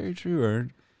 That's very true,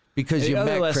 Ern. Because you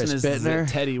met Chris Bittner,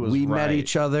 Teddy was we met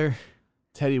each other.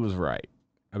 Teddy was right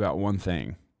about one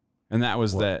thing, and that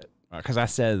was that because I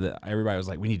said that everybody was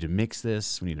like, we need to mix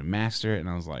this, we need to master it, and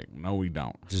I was like, no, we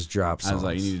don't. Just drop songs. I was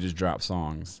like, you need to just drop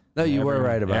songs. No, you were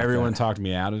right about that. Everyone talked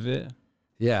me out of it.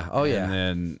 Yeah. Oh, yeah. And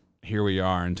then here we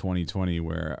are in 2020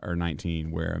 or 19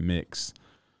 where a mix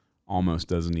almost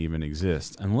doesn't even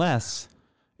exist unless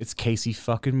it's Casey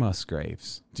fucking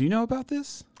Musgraves. Do you know about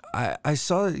this? I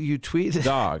saw that you tweeted.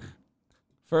 Dog.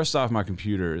 First off, my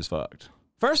computer is fucked.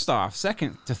 First off,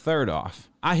 second to third off,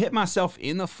 I hit myself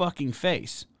in the fucking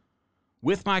face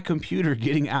with my computer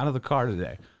getting out of the car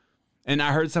today. And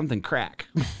I heard something crack.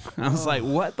 I was like,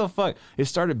 what the fuck? It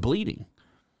started bleeding.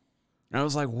 And I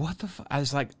was like, what the fuck?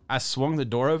 I swung the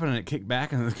door open and it kicked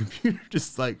back and the computer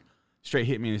just like straight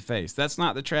hit me in the face. That's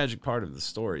not the tragic part of the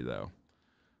story, though.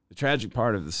 The tragic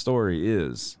part of the story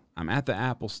is I'm at the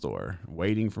Apple store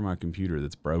waiting for my computer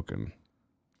that's broken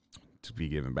to be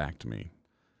given back to me.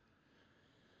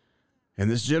 And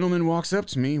this gentleman walks up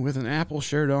to me with an Apple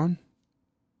shirt on.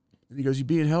 And he goes, you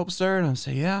being helped, sir? And I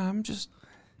say, yeah, I'm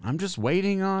just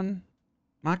waiting on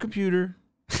my computer.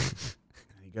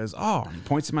 And he goes, oh, and he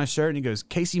points at my shirt and he goes,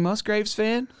 Casey Musgraves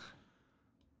fan?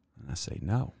 And I say,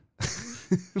 no.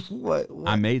 What?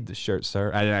 I made the shirt,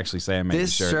 sir. I didn't actually say I made the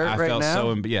shirt. I felt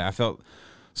I felt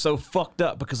so fucked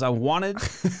up because I wanted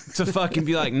to fucking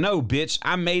be like, no, bitch,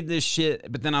 I made this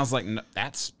shit. But then I was like, no,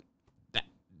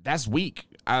 that's weak.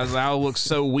 I look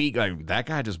so weak. Like that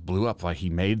guy just blew up. Like he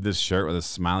made this shirt with a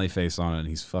smiley face on it, and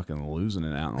he's fucking losing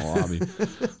it out in the lobby.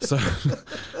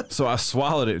 So I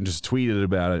swallowed it and just tweeted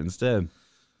about it instead.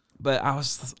 But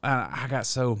I got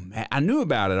so mad. I knew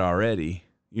about it already.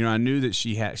 You know, I knew that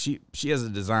she has a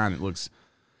design that looks.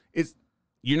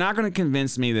 You're not going to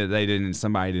convince me that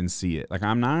somebody didn't see it. Like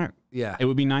I'm not. Yeah. It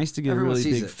would be nice to get a really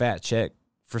big fat check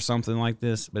for something like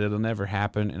this, but it'll never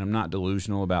happen. And I'm not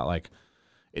delusional about like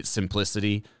its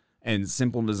simplicity, and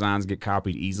simple designs get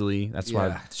copied easily. That's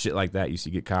why shit like that you see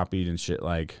get copied, and shit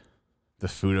like the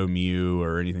Fudo Mew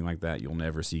or anything like that you'll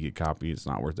never see get copied. It's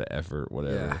not worth the effort,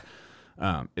 whatever.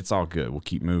 Yeah. It's all good. We'll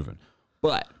keep moving.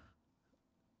 But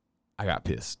I got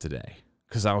pissed today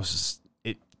because I was just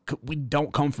we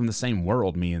don't come from the same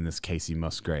world, me and this Casey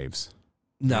Musgraves.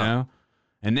 No. You know?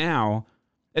 And now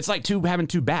it's like having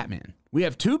two Batmen. We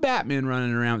have two Batmen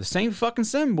running around with the same fucking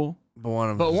symbol, but one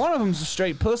of them's a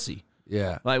straight pussy.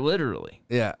 Yeah. Like literally.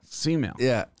 Yeah. It's female.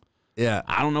 Yeah. Yeah.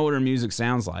 I don't know what her music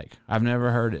sounds like. I've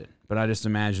never heard it, but I just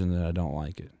imagine that I don't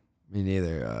like it. Me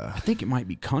neither. I think it might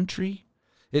be country.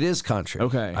 It is country.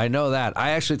 Okay. I know that.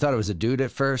 I actually thought it was a dude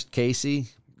at first, Casey.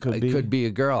 It could be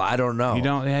a girl. I don't know. You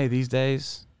don't, hey, these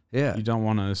days, yeah, you don't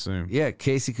want to assume. Yeah,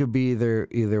 Casey could be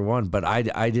either one, but I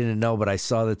didn't know, but I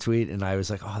saw the tweet and I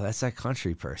was like, oh, that's that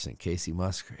country person, Casey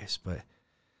Musgraves. But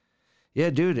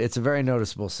yeah, dude, it's a very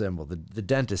noticeable symbol. The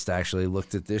dentist actually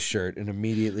looked at this shirt and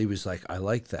immediately was like, I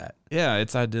like that. Yeah,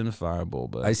 it's identifiable.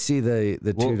 But I see the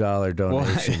 $2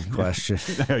 donation question.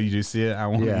 Oh, you do see it? I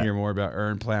want to hear more about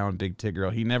Ern plowing Big Tit Girl.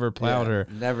 He never plowed her.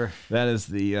 Never. That is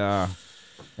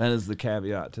the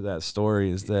caveat to that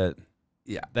story, is that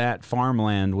that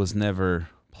farmland was never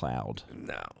plowed.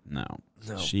 No.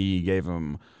 She gave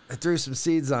him. I threw some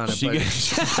seeds on it, but it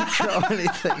didn't grow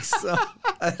anything, so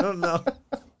I don't know.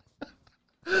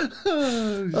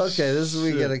 Okay,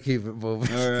 we gotta keep it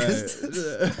moving.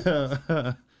 All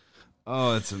right.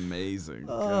 Oh, it's amazing.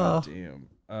 God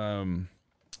damn.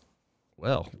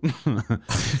 Well,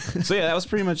 so yeah, that was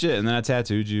pretty much it. And then I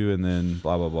tattooed you, and then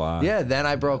blah blah blah. Yeah, then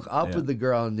I broke up with the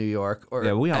girl in New York.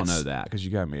 Yeah, we all know that because you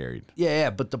got married.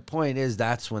 Yeah, but the point is,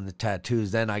 that's when the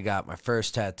tattoos. Then I got my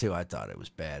first tattoo. I thought it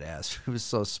was badass. It was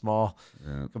so small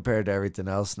compared to everything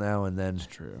else now. And then it's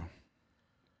true.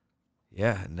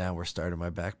 Yeah, and now we're starting my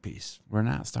back piece. We're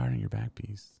not starting your back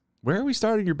piece. Where are we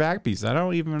starting your back piece?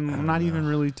 I'm not even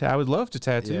really. I would love to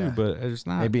tattoo, but it's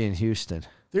not. Maybe in Houston.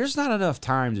 There's not enough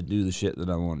time to do the shit that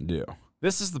I want to do.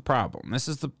 This is the problem. This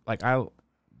is I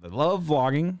love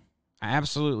vlogging. I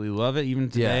absolutely love it. Even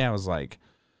today, I was like,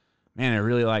 man, I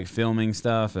really like filming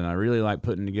stuff, and I really like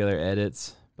putting together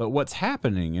edits. But what's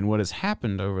happening and what has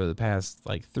happened over the past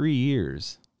 3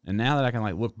 years, and now that I can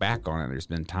look back on it, there's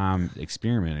been time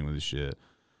experimenting with this shit.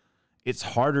 It's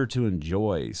harder to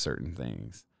enjoy certain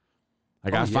things.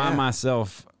 I find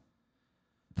myself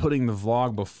putting the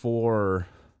vlog before.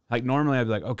 Normally I'd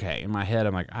be like, okay, in my head,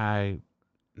 I'm like, I'm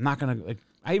not going to,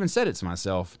 I even said it to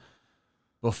myself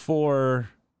before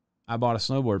I bought a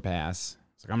snowboard pass.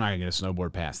 It's like, I'm not going to get a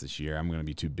snowboard pass this year. I'm going to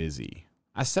be too busy.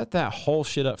 I set that whole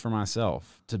shit up for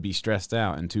myself to be stressed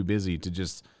out and too busy to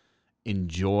just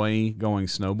enjoy going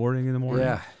snowboarding in the morning.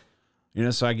 Yeah. You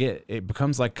know, so it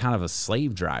becomes kind of a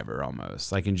slave driver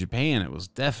almost. In Japan, it was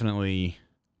definitely,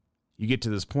 you get to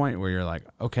this point where you're like,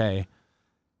 okay,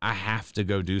 I have to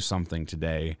go do something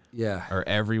today. Yeah. Or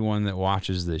everyone that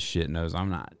watches this shit knows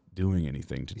I'm not doing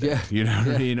anything today. Yeah. You know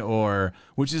what I mean? Or,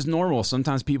 which is normal.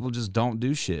 Sometimes people just don't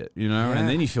do shit, you know? Yeah. And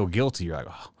then you feel guilty. You're like,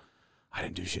 oh, I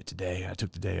didn't do shit today. I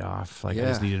took the day off. I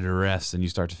just needed a rest. And you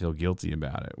start to feel guilty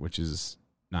about it, which is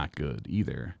not good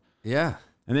either. Yeah.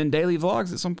 And then daily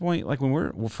vlogs at some point,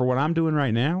 for what I'm doing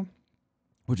right now,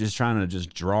 which is trying to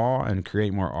just draw and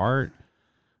create more art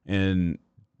and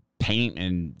paint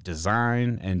and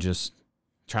design and just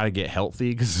try to get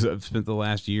healthy, because I've spent the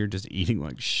last year just eating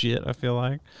like shit, I feel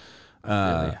like.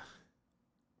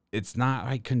 It's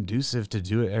not conducive to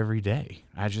do it every day.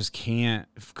 I just can't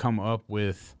come up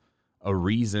with a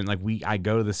reason. I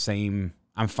go to the same,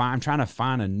 I'm trying to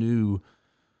find a new,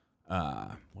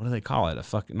 what do they call it?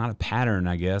 Not a pattern,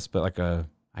 I guess, but a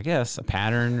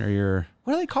pattern, or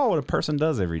what do they call what a person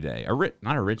does every day?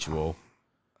 Not a ritual.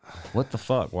 What the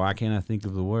fuck? Why can't I think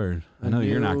of the word? I know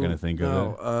you're not going to think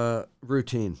of it.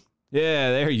 Routine.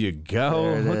 Yeah, there you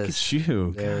go. Look at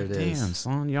you. There God damn,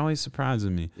 son. You're always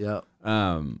surprising me. Yep.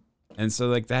 And so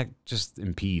that just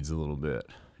impedes a little bit,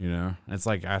 you know? It's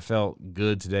I felt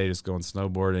good today just going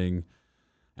snowboarding,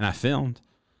 and I filmed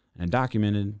and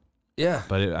documented. Yeah.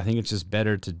 But I think it's just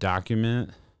better to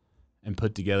document and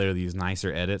put together these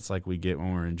nicer edits like we get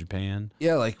when we're in Japan.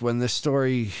 Yeah, when the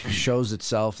story shows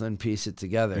itself, then piece it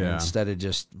together instead of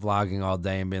just vlogging all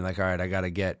day and being like, all right, I got to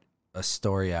get a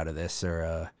story out of this,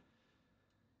 or,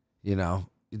 you know,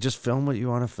 just film what you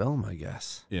want to film, I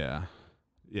guess. Yeah.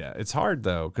 Yeah, it's hard,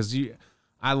 though, because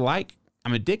I'm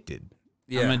addicted.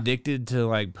 Yeah. I'm addicted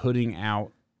to, putting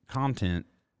out content.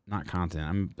 Not content.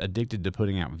 I'm addicted to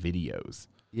putting out videos.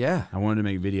 Yeah. I wanted to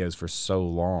make videos for so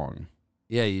long.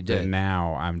 Yeah, you did. And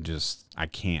now I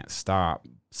can't stop.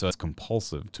 So it's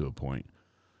compulsive to a point.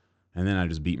 And then I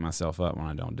just beat myself up when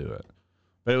I don't do it.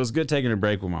 But it was good taking a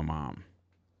break with my mom.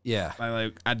 Yeah.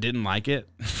 I didn't like it.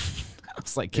 I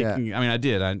was kicking. Yeah. I mean, I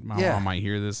did. My mom might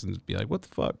hear this and be like, what the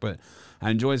fuck? But I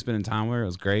enjoyed spending time with her. It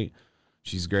was great.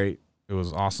 She's great. It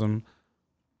was awesome.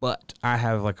 But I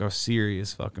have like a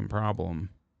serious fucking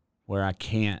problem where I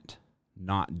can't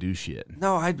not do shit.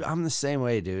 No, I'm the same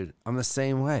way, dude. I'm the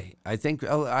same way. I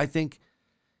think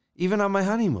even on my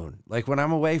honeymoon, like when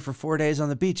I'm away for 4 days on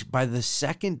the beach, by the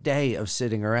second day of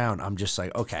sitting around, I'm just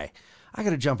like, okay, I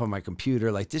got to jump on my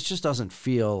computer. Like, this just doesn't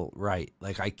feel right.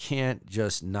 Like, I can't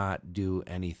just not do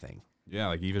anything. Yeah,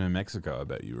 like even in Mexico, I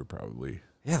bet you were probably.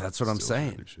 Yeah, that's what I'm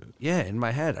saying. Yeah, in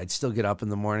my head, I'd still get up in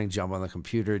the morning, jump on the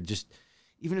computer. Just,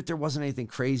 even if there wasn't anything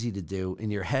crazy to do,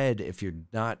 in your head, if you're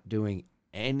not doing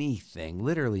anything,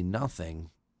 literally nothing,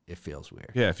 it feels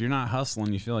weird. Yeah, if you're not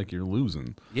hustling, you feel like you're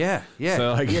losing. Yeah, yeah.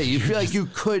 So like, yeah, you feel like you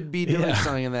could be doing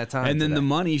something in that time. And then the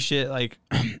money shit, like,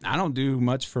 I don't do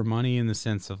much for money in the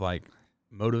sense of like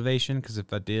motivation, because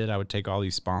if I did, I would take all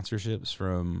these sponsorships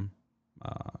from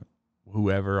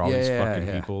whoever, all these fucking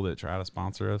people that try to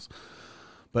sponsor us.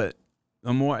 But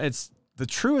it's the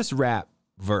truest rap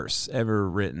verse ever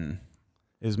written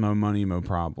is "Mo money, mo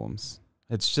problems."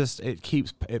 It's just,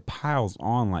 it piles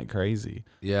on like crazy.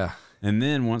 Yeah. And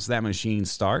then once that machine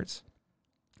starts,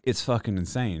 it's fucking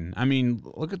insane. I mean,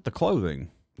 look at the clothing.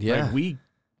 Yeah. Like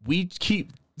we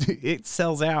keep, it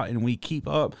sells out and we keep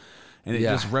up and it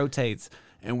just rotates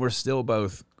and we're still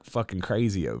both fucking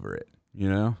crazy over it, you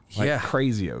know? Like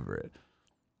crazy over it.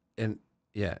 And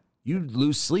you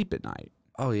lose sleep at night.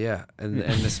 Oh yeah. And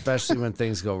especially when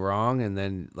things go wrong. And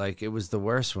then like, it was the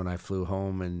worst when I flew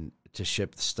home and to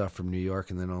ship the stuff from New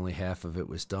York and then only half of it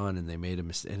was done and they made a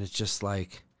mistake. And it's just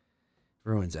like,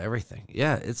 ruins everything.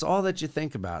 Yeah, it's all that you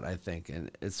think about, I think,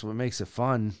 and it's what makes it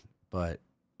fun. But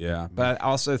yeah, but I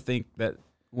also think that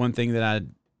one thing that I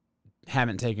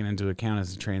haven't taken into account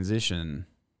is the transition,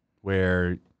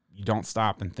 where you don't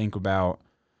stop and think about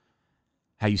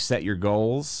how you set your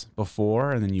goals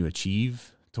before and then you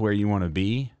achieve to where you want to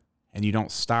be, and you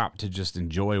don't stop to just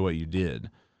enjoy what you did.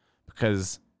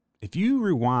 Because if you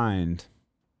rewind,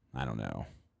 I don't know,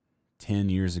 10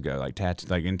 years ago, like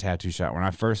in Tattoo Shop, when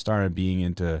I first started being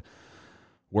into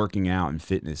working out and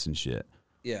fitness and shit,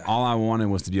 all I wanted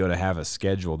was to be able to have a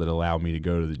schedule that allowed me to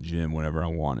go to the gym whenever I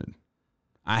wanted.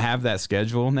 I have that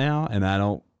schedule now, and I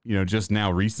don't, just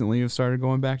now recently have started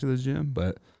going back to the gym,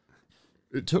 but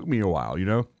it took me a while,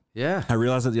 Yeah. I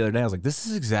realized that the other day. I was like, this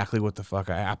is exactly what the fuck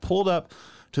I pulled up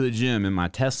to the gym in my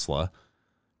Tesla,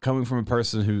 coming from a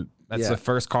person who, that's the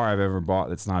first car I've ever bought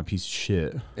that's not a piece of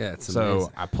shit. Yeah, it's amazing.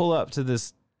 So I pull up to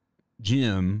this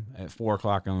gym at 4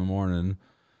 o'clock in the morning,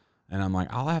 and I'm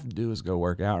like, all I have to do is go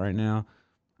work out right now,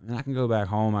 and I can go back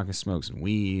home. I can smoke some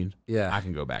weed. Yeah. I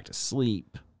can go back to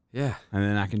sleep. Yeah. And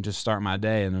then I can just start my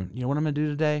day. And then, you know what I'm going to do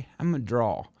today? I'm going to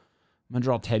draw. I'm going to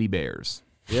draw teddy bears.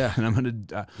 Yeah. And I'm going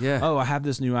to, oh, I have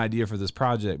this new idea for this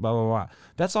project, blah, blah, blah.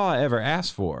 That's all I ever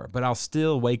asked for. But I'll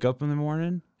still wake up in the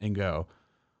morning and go,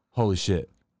 holy shit,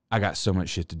 I got so much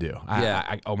shit to do.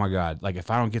 Oh my God. Like, if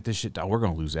I don't get this shit done, we're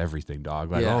going to lose everything,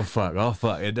 dog. Like, oh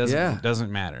fuck. It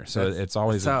doesn't matter. So it's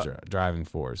always a driving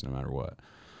force no matter what.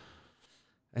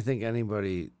 I think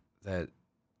anybody that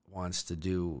wants to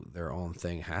do their own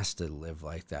thing has to live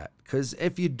like that. Because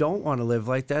if you don't want to live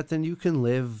like that, then you can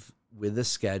live with a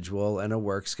schedule and a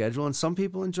work schedule. And some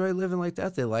people enjoy living like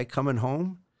that. They like coming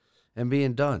home and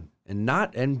being done.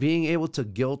 And being able to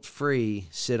guilt-free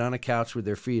sit on a couch with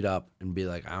their feet up and be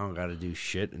like, I don't got to do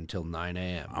shit until 9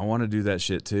 a.m. I want to do that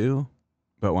shit too.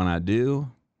 But when I do,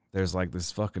 there's like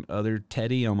this fucking other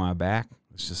Teddy on my back.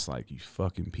 It's just like, you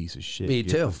fucking piece of shit. Me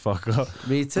too. The fuck up.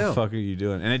 Me too. What the fuck are you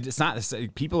doing? And it's not,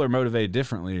 people are motivated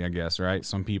differently, I guess, right?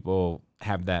 Some people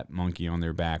have that monkey on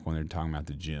their back when they're talking about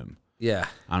the gym. Yeah.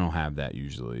 I don't have that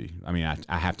usually. I mean,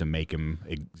 I have to make him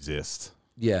exist.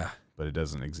 Yeah. But it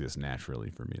doesn't exist naturally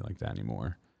for me like that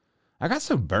anymore. I got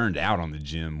so burned out on the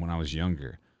gym when I was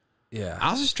younger. Yeah.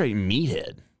 I was a straight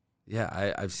meathead.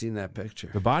 Yeah, I've seen that picture.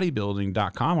 The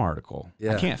bodybuilding.com article.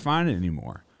 Yeah. I can't find it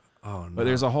anymore. Oh, no. But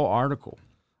there's a whole article.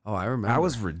 Oh, I remember. I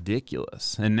was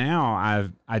ridiculous. And now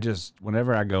I just,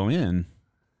 whenever I go in,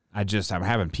 I'm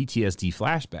having PTSD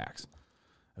flashbacks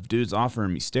of dudes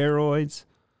offering me steroids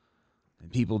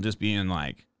and people just being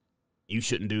like, you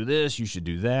shouldn't do this, you should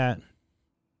do that.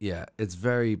 Yeah,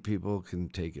 people can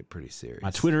take it pretty serious.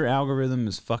 My Twitter algorithm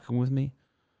is fucking with me.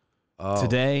 Oh.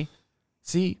 Today,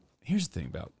 see, here's the thing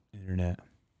about internet.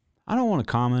 I don't want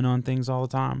to comment on things all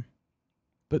the time,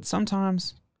 but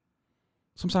sometimes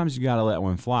you got to let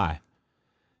one fly.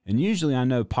 And usually I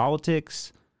know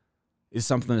politics is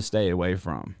something to stay away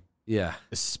from. Yeah.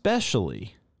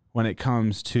 Especially when it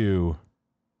comes to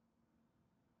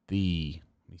let me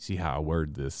see how I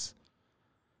word this,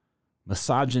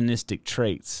 misogynistic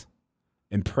traits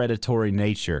and predatory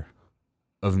nature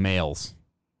of males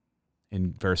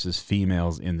versus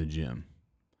females in the gym.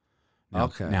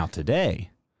 Now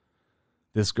today,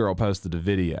 this girl posted a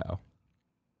video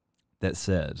that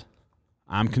said,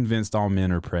 "I'm convinced all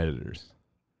men are predators."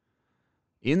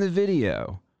 In the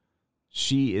video,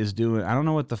 she is doing, I don't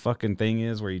know what the fucking thing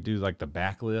is where you do like the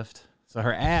back lift. So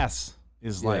her ass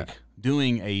is like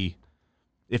doing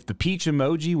if the peach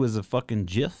emoji was a fucking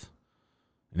GIF,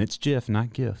 and it's GIF,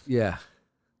 not GIF. Yeah.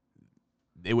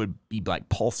 It would be like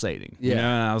pulsating. Yeah. You know?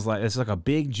 And I was like, it's like a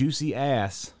big juicy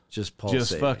ass. Just pulsating.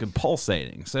 Just fucking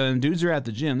pulsating. So then dudes are at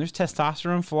the gym. There's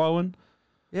testosterone flowing.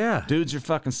 Yeah. Dudes are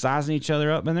fucking sizing each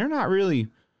other up, and they're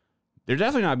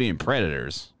definitely not being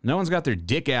predators. No one's got their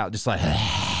dick out just like,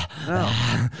 no.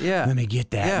 Yeah. Let me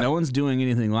get that. Yeah. No one's doing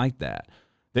anything like that.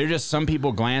 They're just, some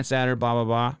people glance at her, blah, blah,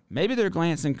 blah. Maybe they're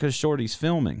glancing because Shorty's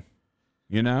filming,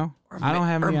 you know? I don't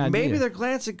have any idea. Maybe they're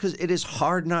glancing because it is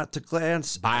hard not to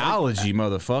glance. Biology,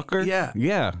 motherfucker. Yeah.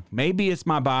 Yeah. Maybe it's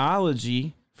my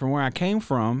biology from where I came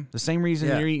from. The same reason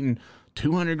you're eating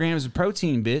 200 grams of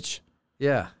protein, bitch.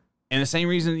 Yeah. And the same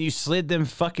reason that you slid them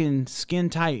fucking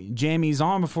skin-tight jammies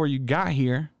on before you got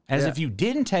here, as if you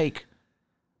didn't take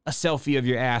a selfie of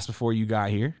your ass before you got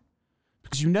here.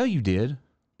 Because you know you did.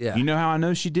 Yeah. You know how I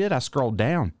know she did? I scrolled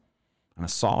down, and I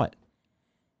saw it.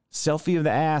 Selfie of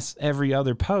the ass every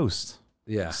other post.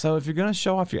 Yeah. So if you're going to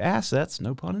show off your assets,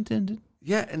 no pun intended.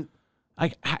 Yeah, and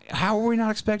like, how are we not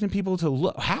expecting people to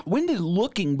look? When did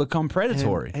looking become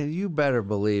predatory? And you better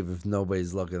believe if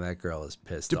nobody's looking, that girl is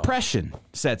pissed. Depression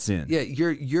sets in. Yeah,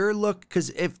 your look,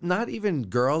 because if not even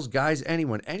girls, guys,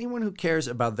 anyone who cares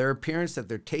about their appearance, that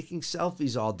they're taking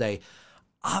selfies all day,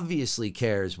 obviously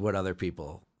cares what other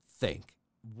people think.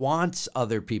 Wants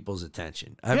other people's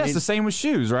attention. I mean, it's the same with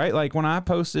shoes, right? Like when I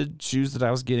posted shoes that I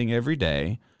was getting every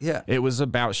day, it was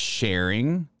about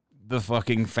sharing the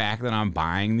fucking fact that I'm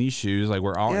buying these shoes. Like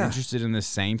we're all interested in the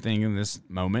same thing in this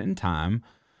moment in time.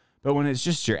 But when it's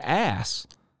just your ass,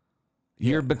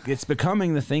 it's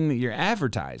becoming the thing that you're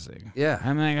advertising. Yeah.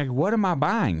 I'm like, what am I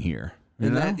buying here?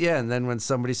 And then when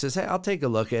somebody says, "Hey, I'll take a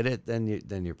look at it," then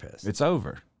you're pissed. It's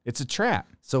over. It's a trap.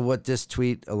 So what this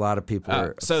tweet, a lot of people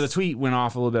are... So the tweet went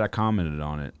off a little bit. I commented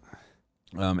on it.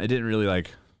 It didn't really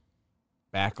like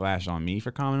backlash on me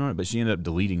for commenting on it, but she ended up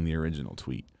deleting the original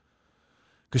tweet.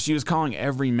 Because she was calling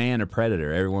every man a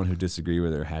predator. Everyone who disagreed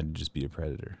with her had to just be a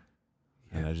predator.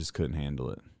 Yeah. And I just couldn't handle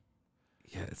it.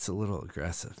 Yeah, it's a little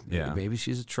aggressive. Maybe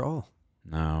she's a troll.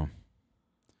 No.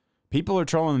 People are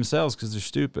trolling themselves because they're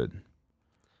stupid.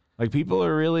 Like, people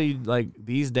are really, like,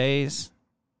 these days...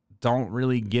 don't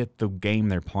really get the game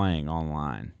they're playing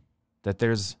online. That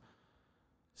there's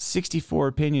 64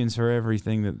 opinions for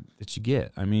everything that you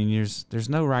get. I mean, there's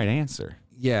no right answer.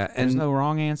 Yeah. And there's no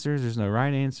wrong answers. There's no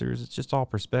right answers. It's just all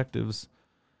perspectives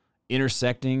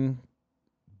intersecting,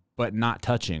 but not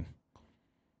touching.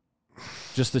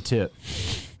 Just the tip.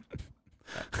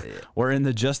 We're in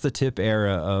the just the tip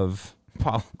era of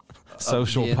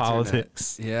social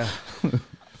politics. Yeah.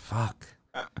 Fuck.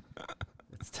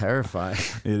 Terrifying.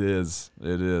 It is.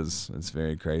 It's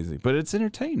very crazy, but it's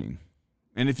entertaining.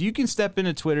 And if you can step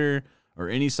into Twitter or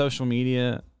any social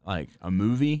media, like a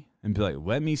movie, and be like,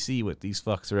 let me see what these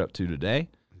fucks are up to today,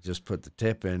 just put the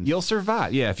tip in, you'll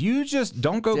survive. Yeah, if you just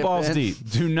don't go balls deep,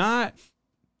 do not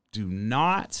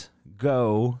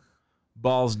go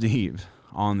balls deep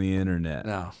on the internet.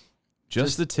 No,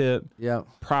 just the tip. Yeah,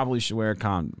 probably should wear a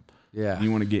condom. Yeah.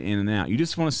 You want to get in and out. You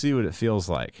just want to see what it feels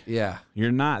like. Yeah. You're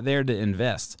not there to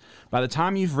invest. By the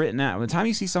time you've written out, by the time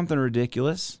you see something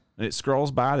ridiculous, and it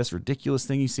scrolls by, this ridiculous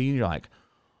thing you see, and you're like,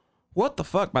 what the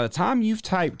fuck? By the time you've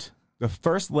typed the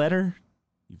first letter,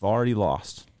 you've already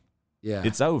lost. Yeah.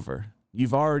 It's over.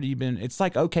 You've already been, it's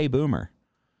like OK Boomer.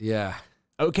 Yeah.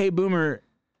 OK Boomer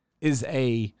is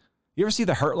you ever see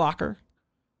the Hurt Locker?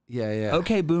 Yeah, yeah.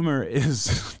 OK Boomer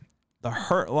is... the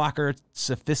Hurt Locker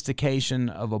sophistication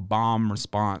of a bomb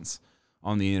response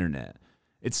on the internet.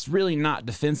 It's really not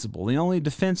defensible. The only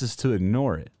defense is to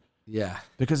ignore it. Yeah.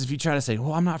 Because if you try to say,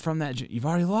 well, I'm not from that, you've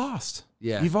already lost.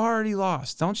 Yeah. You've already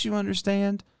lost. Don't you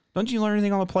understand? Don't you learn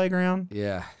anything on the playground?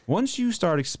 Yeah. Once you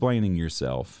start explaining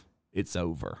yourself, it's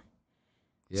over.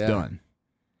 It's done.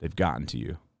 They've gotten to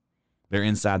you. They're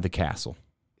inside the castle.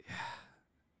 Yeah.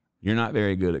 You're not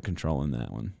very good at controlling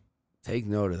that one. Take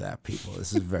note of that, people.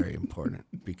 This is very important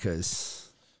because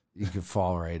you can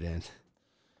fall right in.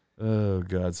 Oh,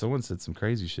 God. Someone said some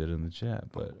crazy shit in the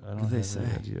chat, but I don't have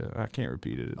any idea. I can't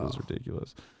repeat it. It was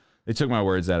ridiculous. They took my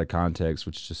words out of context,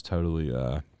 which just totally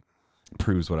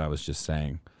proves what I was just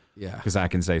saying. Yeah. Because I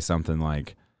can say something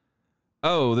like,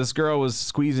 oh, this girl was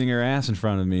squeezing her ass in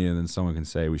front of me, and then someone can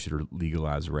say we should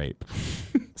legalize rape,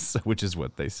 which is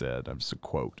what they said. I'm just a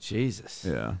quote. Jesus.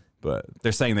 Yeah. But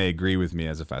they're saying they agree with me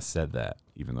as if I said that,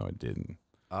 even though I didn't.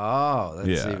 Oh,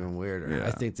 that's even weirder. Yeah.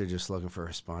 I think they're just looking for a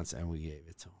response, and we gave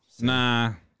it to them. So.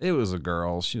 Nah, it was a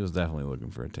girl. She was definitely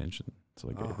looking for attention, so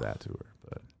I gave that to her.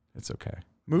 But it's okay.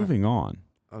 Moving on.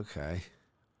 Okay.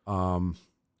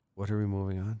 What are we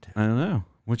moving on to? I don't know.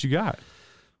 What you got?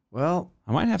 Well,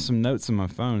 I might have some notes on my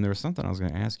phone. There was something I was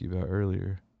going to ask you about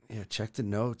earlier. Yeah, check the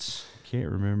notes. Can't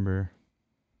remember.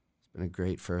 It's been a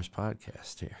great first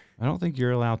podcast here. I don't think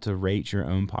you're allowed to rate your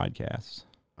own podcast.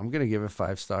 I'm going to give it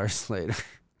 5 stars later.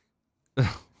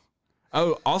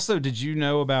 Oh, also, did you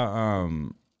know about,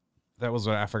 that was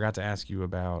what I forgot to ask you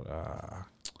about,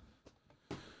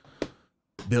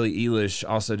 Billie Eilish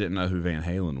also didn't know who Van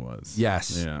Halen was.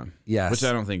 Yes. Yeah. Yes. Which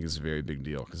I don't think is a very big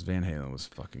deal because Van Halen was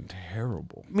fucking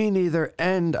terrible. Me neither.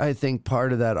 And I think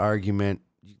part of that argument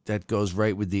that goes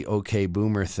right with the okay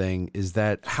boomer thing is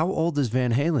that how old is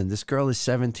Van Halen? This girl is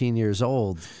 17 years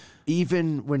old.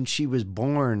 Even when she was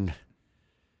born.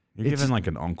 You're giving like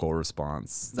an uncle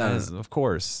response. Of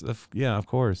course. Yeah, of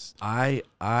course.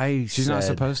 She's not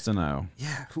supposed to know.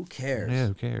 Yeah, who cares? Yeah,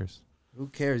 who cares? Who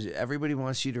cares? Everybody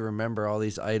wants you to remember all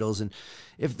these idols, and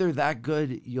if they're that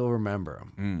good, you'll remember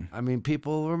them. I mean,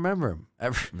 people remember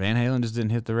them. Van Halen just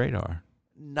didn't hit the radar.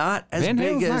 Not as Van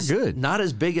big Halen's as not good. Not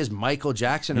as big as Michael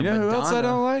Jackson. You know Madonna. who else I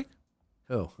don't like?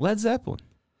 Who? Led Zeppelin.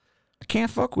 I can't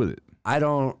fuck with it. I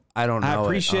don't know. I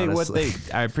appreciate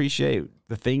I appreciate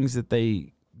the things that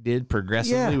they did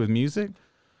progressively with music.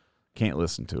 Can't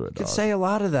listen to it. You could say a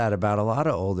lot of that about a lot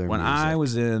of older when music. I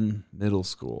was in middle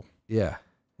school. Yeah.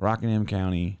 Rockingham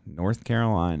County, North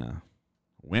Carolina,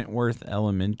 Wentworth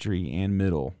Elementary and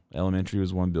Middle. Elementary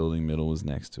was one building, middle was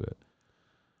next to it.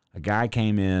 A guy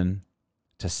came in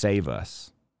to save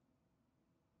us.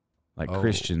 Like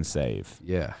Christian save.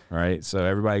 Yeah. Right? So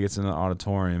everybody gets in the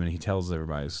auditorium and he tells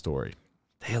everybody his story.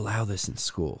 They allow this in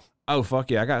school. Oh, fuck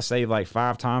yeah. I got saved like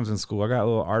 5 times in school. I got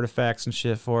little artifacts and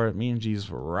shit for it. Me and Jesus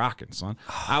were rocking, son.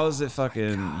 I was at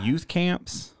fucking youth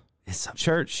camps. It's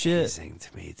church shit.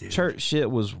 To me, dude. Church shit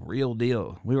was real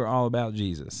deal. We were all about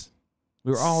Jesus.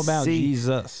 We were all about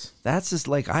Jesus. That's just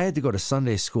like I had to go to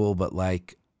Sunday school, but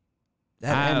like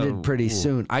that ended pretty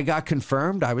soon. I got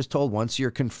confirmed. I was told once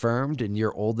you're confirmed and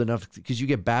you're old enough because you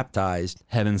get baptized.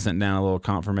 Heaven sent down a little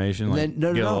confirmation. Like,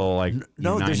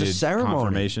 no, there's a ceremony.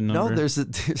 Confirmation number. No, there's a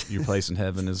your place in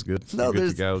heaven is good. You're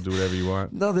good to go. Do whatever you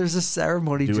want. No, there's a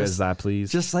ceremony. Do as I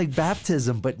please. Just like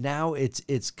baptism, but now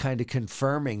it's kind of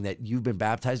confirming that you've been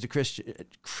baptized a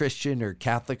Christian or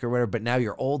Catholic or whatever. But now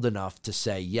you're old enough to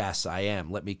say, yes, I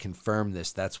am. Let me confirm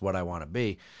this. That's what I want to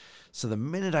be. So the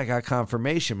minute I got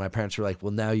confirmation, my parents were like,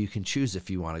 well, now you can choose if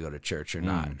you want to go to church or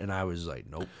not. And I was like,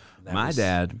 nope. My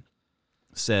dad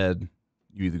said,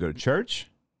 you either go to church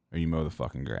or you mow the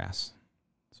fucking grass.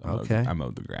 So I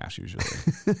mowed the grass usually.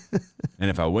 And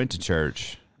if I went to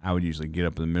church, I would usually get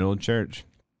up in the middle of church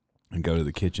and go to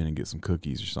the kitchen and get some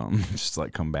cookies or something. Just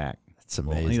like come back. That's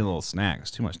amazing. I need a little snack.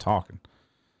 It's too much talking.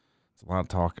 It's a lot of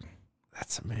talking.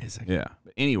 That's amazing. Yeah.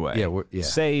 But anyway,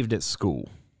 saved at school.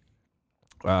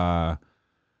 So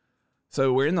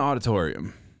we're in the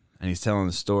auditorium and he's telling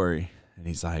the story and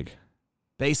he's like,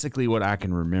 basically what I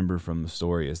can remember from the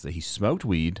story is that he smoked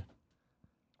weed.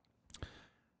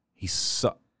 He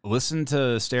listened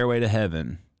to Stairway to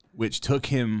Heaven, which took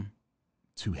him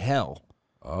to hell.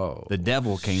 Oh, the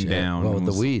devil came down. Well,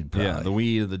 the weed, probably. Yeah, the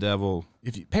weed of the devil.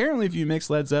 Apparently if you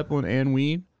mix Led Zeppelin and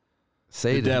weed,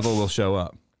 the devil will show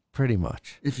up. Pretty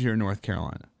much. If you're in North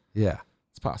Carolina. Yeah.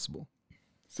 It's possible.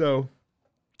 So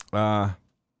that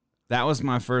was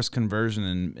my first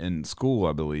conversion in school,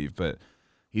 I believe, but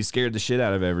he scared the shit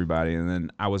out of everybody. And then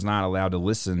I was not allowed to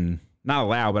listen, not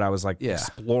allowed, but I was like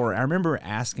exploring. I remember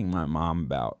asking my mom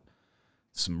about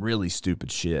some really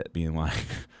stupid shit, being like,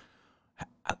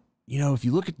 you know, if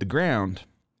you look at the ground,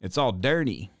 it's all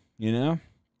dirty, you know? And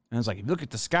I was like, if you look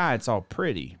at the sky, it's all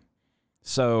pretty.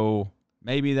 So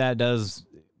maybe that does,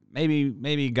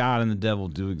 maybe God and the devil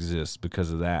do exist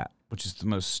because of that. Which is the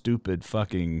most stupid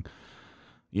fucking,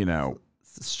 you know,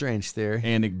 it's a strange theory,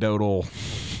 anecdotal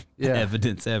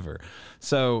evidence ever.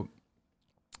 So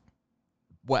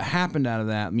what happened out of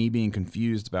that, me being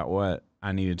confused about what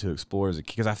I needed to explore as a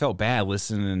kid, because I felt bad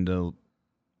listening to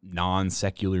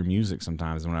non-secular music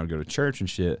sometimes. When I would go to church and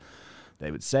shit, they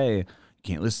would say, you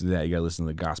can't listen to that. You got to listen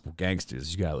to the gospel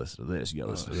gangsters. You got to listen to this. You got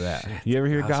to listen to that. Shit. You ever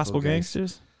hear gospel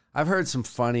gangsters? I've heard some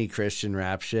funny Christian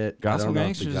rap shit. Gospel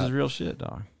gangsters is real shit,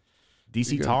 dog.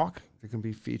 DC Talk? They can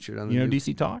be featured on the You know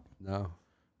DC Talk? No.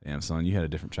 Damn, son, you had a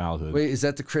different childhood. Wait, is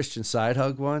that the Christian Side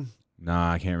Hug one?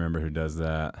 Nah, I can't remember who does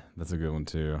that. That's a good one,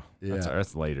 too. Yeah.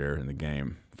 That's later in the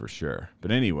game, for sure.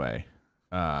 But anyway,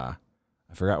 I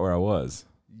forgot where I was.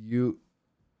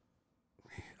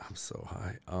 I'm so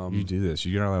high. You do this.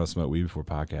 You're not allowed to smoke weed before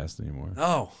podcast anymore.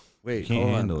 Oh, wait. Can't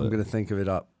hold handle on. it. I'm going to think of it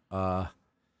up. No,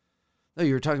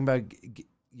 you were talking about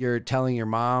you're telling your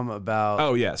mom about.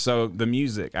 Oh, yeah. So the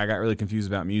music. I got really confused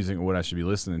about music and what I should be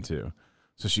listening to.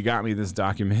 So she got me this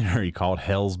documentary called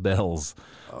Hell's Bells,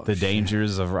 The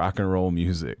Dangers of Rock and Roll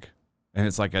Music. And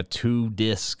it's like a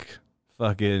 2-disc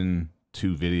fucking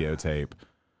 2 videotape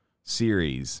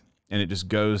series. And it just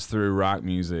goes through rock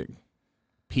music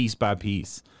piece by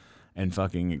piece and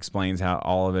fucking explains how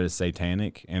all of it is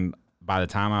satanic. And by the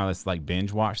time I was like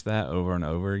binge watch that over and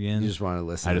over again, you just want to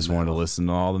listen. I just wanted to listen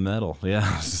to all the metal. Yeah,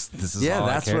 this is all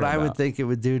that's I what about. I would think it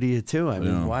would do to you too. I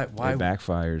mean, why? It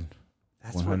backfired.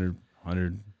 That's 100%.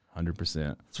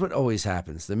 That's what always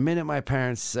happens. The minute my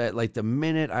parents said, like the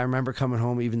minute I remember coming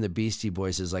home, even the Beastie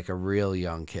Boys as like a real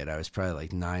young kid. I was probably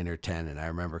like 9 or 10, and I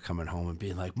remember coming home and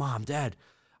being like, "Mom, Dad,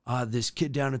 this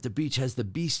kid down at the beach has the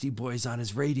Beastie Boys on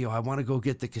his radio. I want to go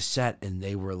get the cassette." And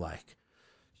they were like,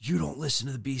 "You don't listen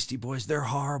to the Beastie Boys. They're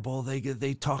horrible.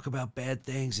 They talk about bad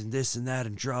things and this and that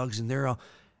and drugs, and they're all."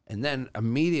 And then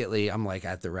immediately I'm like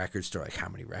at the record store, like, how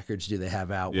many records do they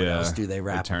have out? What else do they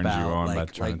rap turns about? You on like, by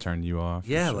trying to turn you off.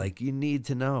 Yeah, like you need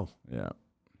to know. Yeah.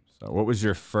 So what was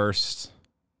your first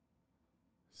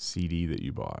CD that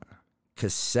you bought?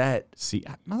 Cassette. See,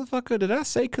 motherfucker, did I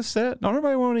say cassette? Don't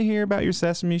everybody want to hear about your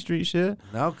Sesame Street shit?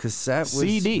 No, cassette was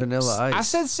CD. Vanilla Ice. I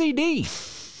said CD.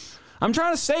 I'm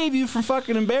trying to save you from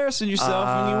fucking embarrassing yourself,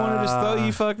 and you want to just throw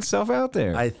your fucking self out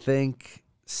there. I think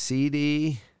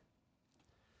CD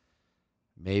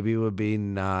maybe would be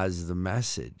Nas The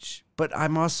Message. But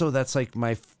I'm also, that's like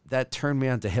that turned me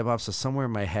on to hip hop. So somewhere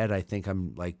in my head, I think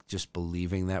I'm like just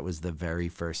believing that was the very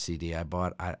first CD I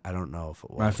bought. I don't know if it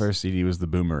was. My first CD was the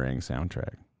Boomerang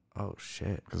soundtrack. Oh,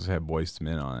 shit. Because it had Boyz II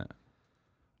Men on it.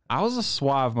 I was a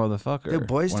suave motherfucker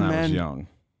when I was young.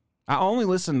 I only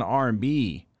listened to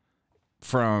R&B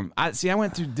I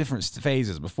went through different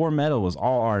phases. Before metal was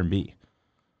all R&B.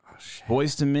 Oh, shit.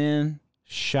 Boyz II Men,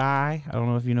 Shy. I don't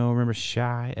know if you remember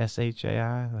Shy,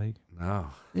 S-H-A-I. Like, no.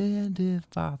 And if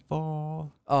I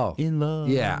fall in love.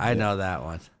 Yeah, I know that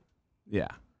one. Yeah,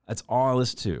 that's all I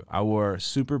listened to. I wore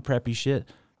super preppy shit.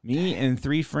 Me and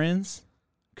 3 friends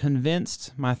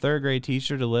convinced my 3rd grade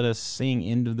teacher to let us sing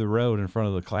End of the Road in front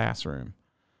of the classroom.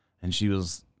 And she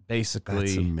was basically...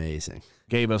 That's amazing.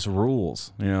 Gave us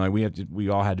rules. Like we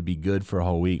all had to be good for a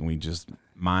whole week, and we just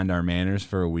mind our manners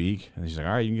for a week. And she's like,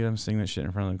 "All right, you can get them to sing that shit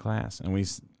in front of the class." And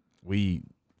we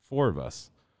 4 of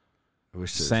us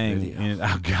sang. And,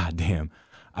 oh goddamn,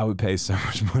 I would pay so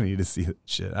much money to see that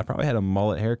shit. I probably had a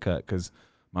mullet haircut because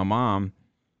my mom,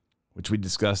 which we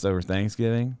discussed over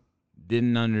Thanksgiving,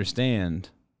 didn't understand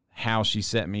how she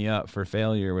set me up for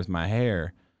failure with my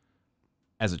hair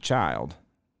as a child.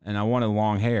 And I wanted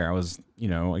long hair. I was,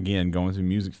 again, going through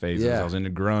music phases. Yeah. I was into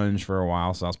grunge for a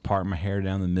while, so I was parting my hair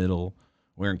down the middle,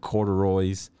 wearing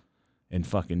corduroys and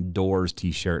fucking Doors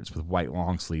t-shirts with white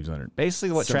long sleeves under it.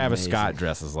 Basically what Travis Scott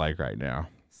dresses like right now.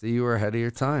 So you were ahead of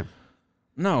your time.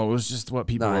 No, it was just what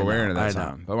people were wearing at that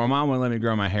time. But my mom wouldn't let me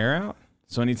grow my hair out.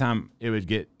 So anytime it would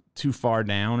get too far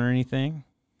down or anything,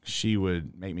 she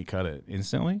would make me cut it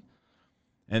instantly.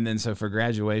 And then so for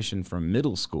graduation from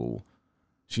middle school,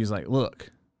 she's like,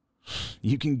 "Look,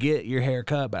 you can get your hair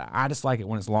cut, but I just like it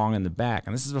when it's long in the back."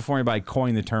 And this is before anybody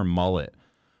coined the term mullet.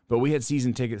 But we had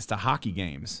season tickets to hockey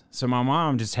games. So my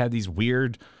mom just had these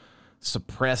weird,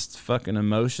 suppressed fucking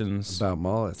emotions about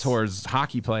mullets towards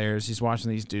hockey players. She's watching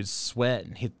these dudes sweat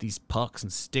and hit these pucks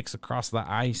and sticks across the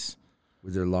ice.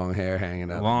 With their long hair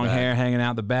hanging out. Long hair hanging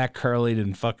out the back, curly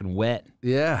and fucking wet.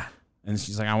 Yeah. And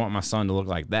she's like, "I want my son to look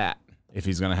like that if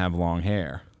he's going to have long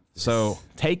hair." So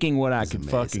taking what I could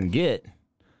fucking get,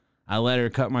 I let her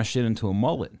cut my shit into a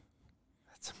mullet.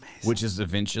 That's amazing. Which is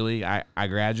eventually, I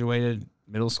graduated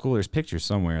middle school. There's pictures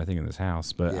somewhere, I think, in this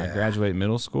house. But I graduated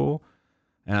middle school,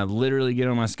 and I literally get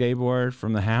on my skateboard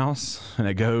from the house, and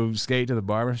I go skate to the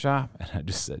barbershop, and I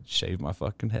just said, "Shave my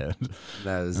fucking head."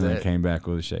 That is and it. I came back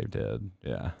with a shaved head.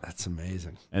 Yeah. That's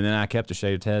amazing. And then I kept a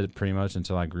shaved head pretty much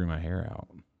until I grew my hair out.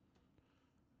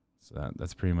 So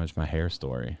that's pretty much my hair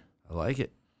story. I like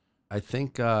it. I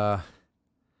think the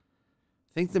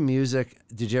music,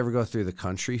 did you ever go through the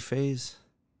country phase?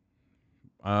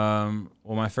 Well,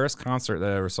 my first concert that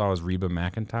I ever saw was Reba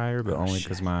McEntire, but only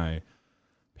because my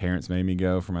parents made me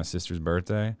go for my sister's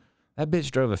birthday. That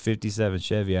bitch drove a 57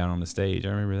 Chevy out on the stage. I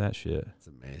remember that shit. It's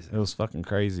amazing. It was fucking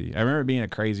crazy. I remember it being a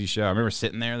crazy show. I remember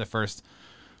sitting there the first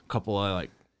couple of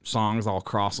songs all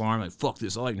cross-armed, like, fuck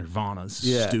this, I like Nirvana, this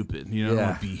is stupid, you know, I don't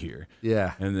want to be here.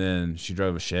 Yeah. And then she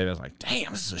drove a Chevy. I was like,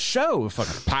 damn, this is a show with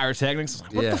fucking pyrotechnics. I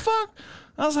was like, what the fuck?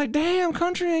 I was like, damn,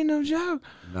 country ain't no joke.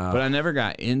 No. But I never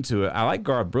got into it. I like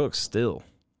Garth Brooks still.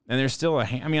 And there's still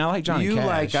I mean, I like Johnny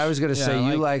Cash. I was going to say,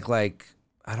 you like,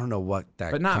 I don't know what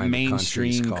that but not kind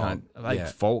mainstream, of like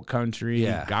folk country,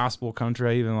 gospel country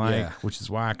I even like, which is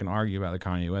why I can argue about the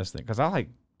Kanye West thing. Because I like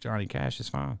Johnny Cash, is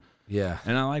fine. Yeah.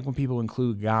 And I like when people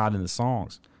include God in the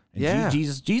songs. And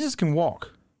Jesus can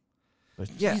walk.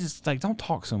 But Jesus, like, don't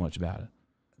talk so much about it.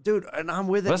 Dude, and I'm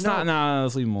with it. Let's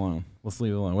let's leave him alone. Let's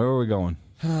leave it alone. Where were we going?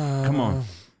 Come on.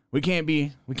 We can't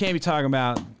be talking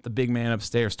about the big man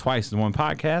upstairs twice in one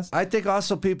podcast. I think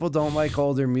also people don't like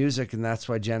older music, and that's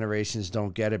why generations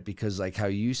don't get it, because like how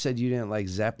you said you didn't like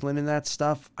Zeppelin and that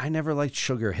stuff, I never liked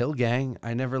Sugar Hill Gang.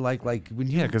 I never liked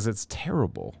when you... Yeah, because it's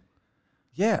terrible.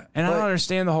 Yeah. And I don't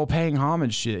understand the whole paying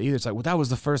homage shit either. It's like, well, that was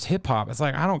the first hip hop. It's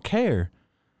like, I don't care.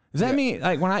 Does that mean,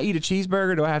 like, when I eat a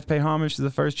cheeseburger, do I have to pay homage to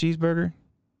the first cheeseburger?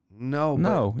 No.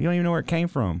 No. You don't even know where it came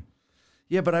from.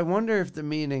 Yeah, but I wonder if the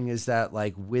meaning is that,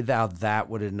 like, without that,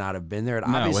 would it not have been there?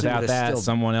 No, without that,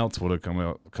 someone else would have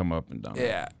come up and done it.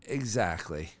 Yeah,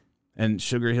 exactly. And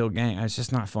Sugar Hill Gang, it's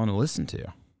just not fun to listen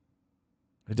to.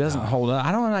 It doesn't hold up.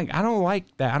 I don't like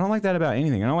that. I don't like that about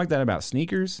anything. I don't like that about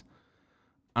sneakers.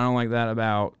 I don't like that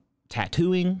about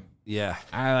tattooing. Yeah.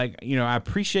 I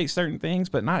appreciate certain things,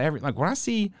 but not every, like when I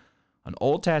see an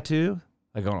old tattoo,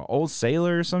 like on an old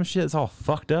sailor or some shit, it's all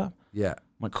fucked up. Yeah.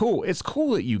 I'm like, cool. It's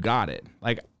cool that you got it.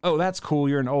 Like, oh, that's cool.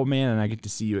 You're an old man and I get to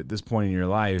see you at this point in your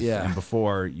life. Yeah. And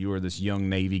before you were this young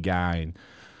Navy guy and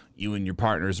you and your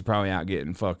partners are probably out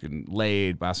getting fucking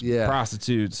laid by some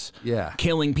prostitutes. Yeah.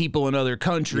 Killing people in other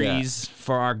countries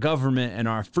for our government and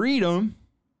our freedom.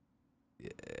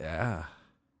 Yeah.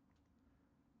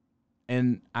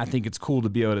 And I think it's cool to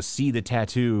be able to see the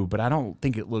tattoo, but I don't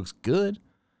think it looks good.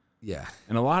 Yeah.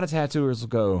 And a lot of tattooers will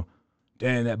go,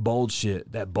 damn, that bold shit,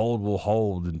 that bold will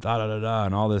hold, and da-da-da-da,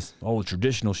 and all this old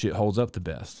traditional shit holds up the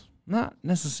best. Not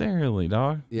necessarily,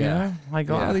 dog. Yeah. You know? Like,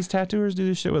 a lot of these tattooers do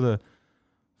this shit with a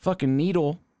fucking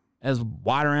needle as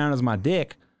wide around as my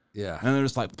dick. Yeah. And they're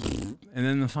just like, and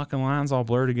then the fucking lines all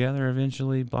blur together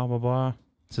eventually, blah, blah, blah.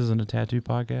 This isn't a tattoo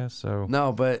podcast, so.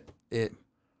 No, but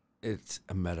it's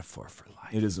a metaphor for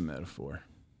life. It is a metaphor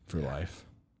for life.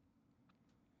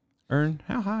 Ern,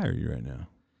 how high are you right now?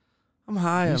 I'm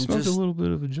high. You smoked a little bit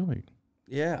of a joint.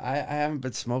 Yeah, I haven't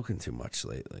been smoking too much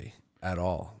lately at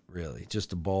all, really.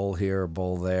 Just a bowl here, a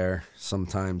bowl there.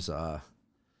 Sometimes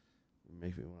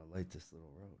make me want to light this little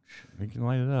roach. We can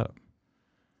light it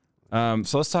up.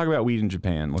 So let's talk about weed in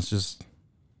Japan. Let's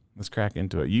crack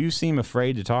into it. You seem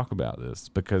afraid to talk about this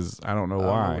because I don't know why. I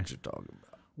don't know what you're talking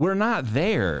about. We're not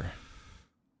there.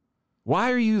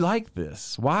 Why are you like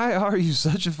this? Why are you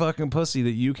such a fucking pussy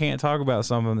that you can't talk about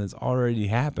something that's already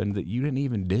happened that you didn't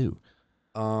even do?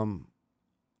 Do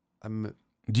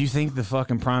you think the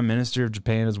fucking Prime Minister of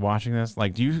Japan is watching this?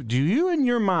 Like, do you in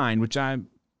your mind, which I'm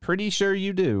pretty sure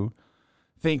you do,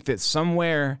 think that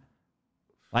somewhere,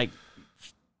 like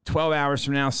 12 hours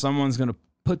from now, someone's going to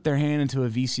put their hand into a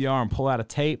VCR and pull out a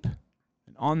tape,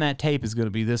 and on that tape is going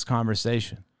to be this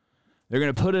conversation. They're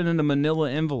going to put it in a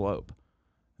manila envelope.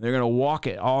 They're going to walk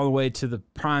it all the way to the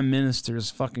Prime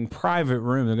Minister's fucking private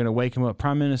room. They're going to wake him up.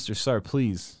 Prime Minister, sir,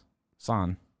 please,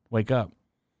 son, wake up.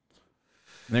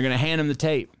 And they're going to hand him the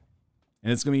tape.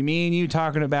 And it's going to be me and you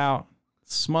talking about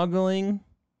smuggling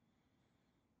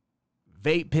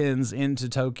vape pens into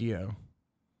Tokyo.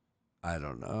 I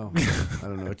don't know. I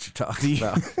don't know what you're talking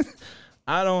about.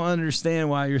 I don't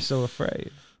understand why you're so afraid.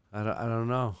 I don't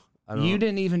know. You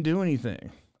didn't even do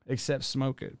anything except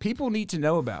smoke it. People need to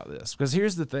know about this because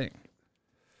here's the thing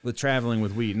with traveling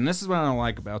with weed, and this is what I don't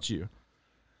like about you,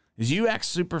 is you act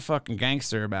super fucking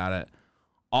gangster about it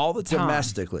all the time.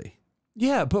 Domestically.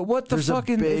 Yeah, but what the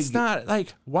fucking, it's not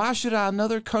like, why should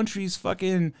another country's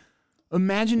fucking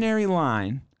imaginary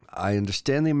line? I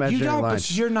understand the imaginary line.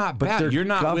 But you're not bad. You're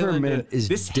not government is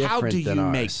different how do you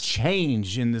than make ours.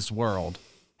 change in this world?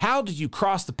 How did you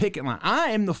cross the picket line?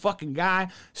 I am the fucking guy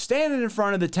standing in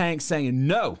front of the tank saying,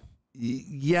 no.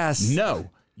 Yes.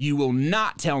 No. You will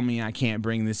not tell me I can't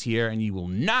bring this here, and you will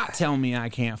not tell me I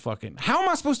can't fucking... How am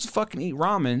I supposed to fucking eat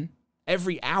ramen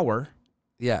every hour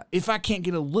if I can't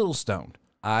get a little stoned?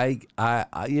 I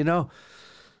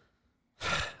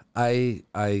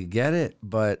get it,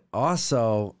 but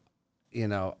also, you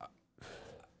know...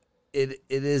 It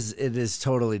is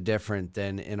totally different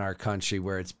than in our country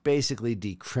where it's basically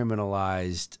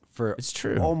decriminalized for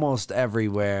almost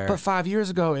everywhere. But 5 years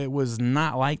ago, it was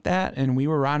not like that, and we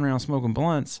were riding around smoking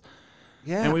blunts,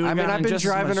 Yeah, I mean, I've been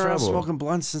driving around smoking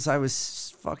blunts since I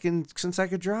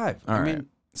could drive. I mean,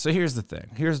 so here's the thing.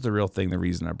 Here's the real thing. The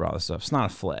reason I brought this up. It's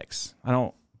not a flex. I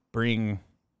don't bring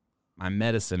my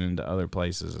medicine into other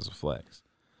places as a flex.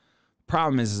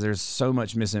 Problem is there's so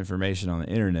much misinformation on the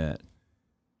internet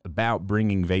about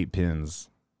bringing vape pens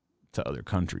to other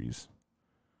countries.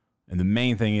 And the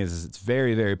main thing is it's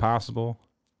very, very possible.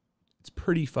 It's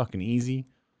pretty fucking easy.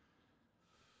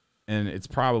 And it's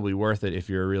probably worth it if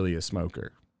you're really a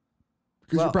smoker.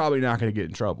 Because you're probably not going to get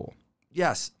in trouble.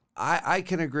 Yes, I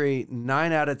can agree.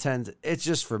 9 out of 10. It's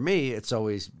just for me, it's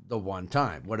always the one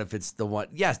time. What if it's the one?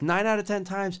 Yes, 9 out of 10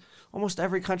 times, almost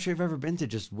every country I've ever been to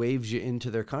just waves you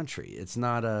into their country. It's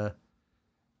not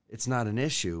an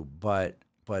issue, but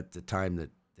the time that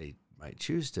they might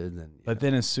choose to, then. But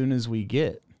then as soon as we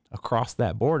get across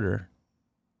that border,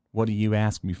 what do you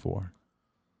ask me for?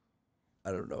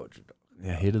 I don't know what you're talking about.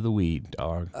 Yeah, hit of the weed,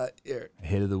 dog.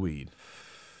 Hit of the weed.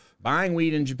 Buying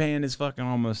weed in Japan is fucking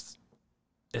almost,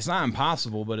 it's not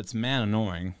impossible, but it's man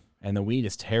annoying. And the weed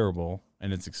is terrible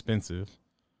and it's expensive.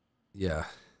 Yeah.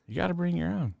 You got to bring your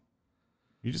own.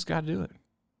 You just got to do it.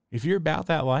 If you're about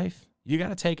that life, you got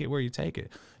to take it where you take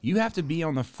it. You have to be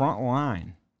on the front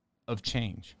line of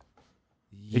change.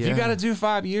 Yeah. If you got to do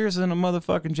 5 years in a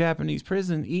motherfucking Japanese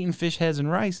prison eating fish heads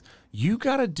and rice, you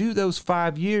got to do those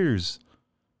 5 years.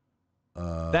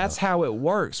 That's how it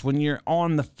works when you're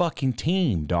on the fucking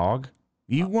team, dog.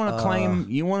 You want to claim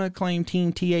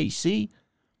Team THC?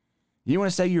 You want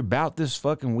to say you're about this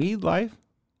fucking weed life?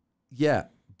 Yeah,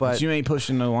 but you ain't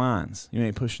pushing no lines. You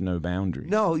ain't pushing no boundaries.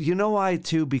 No, you know why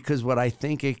too? Because what I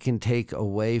think it can take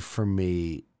away from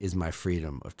me is my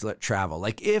freedom of travel.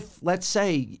 Like if, let's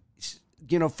say,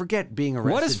 forget being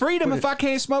arrested. What is freedom if I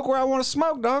can't smoke where I want to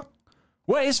smoke, dog?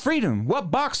 What is freedom?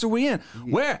 What box are we in?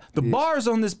 Where the bars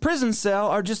on this prison cell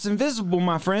are just invisible,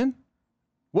 my friend.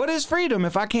 What is freedom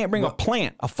if I can't bring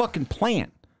a fucking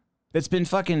plant that's been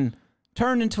fucking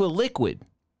turned into a liquid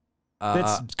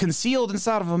that's concealed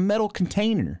inside of a metal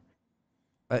container?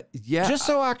 Yeah. Just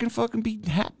so I can fucking be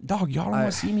happy. Dog, y'all don't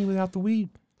want to see me without the weed.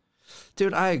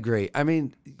 Dude, I agree. I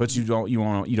mean, but you don't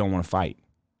want to fight.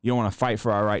 You don't want to fight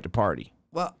for our right to party.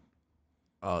 Well,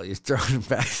 oh, you're throwing it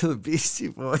back to the Beastie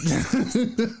Boys.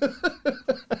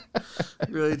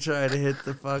 Really trying to hit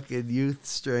the fucking youth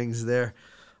strings there.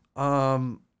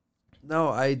 No,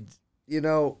 I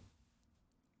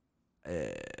don't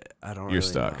You're really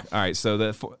stuck. know. All right,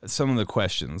 so some of the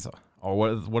questions are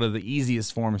what are the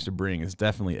easiest forms to bring is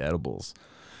definitely edibles.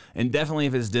 And definitely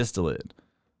if it's distillate.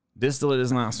 Distillate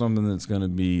is not something that's going to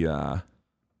be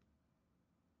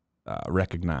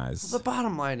recognized. Well, the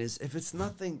bottom line is if it's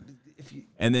nothing,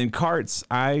 and then carts,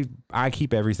 I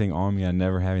keep everything on me. I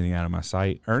never have anything out of my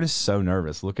sight. Ern is so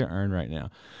nervous. Look at Ern right now.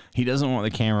 He doesn't want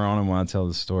the camera on him when I tell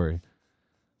the story.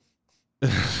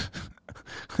 But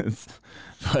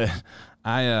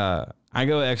I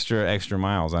go extra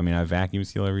miles. I mean, I vacuum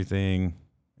seal everything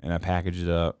and I package it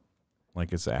up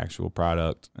like it's an actual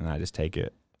product and I just take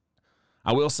it.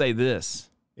 I will say this.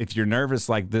 If you're nervous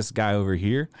like this guy over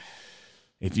here,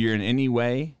 if you're in any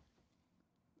way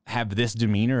have this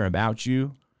demeanor about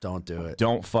you, don't do it.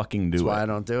 Don't fucking do it. That's why I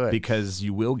don't do it. Because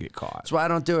you will get caught. That's why I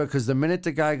don't do it. Because the minute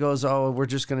the guy goes, "Oh, we're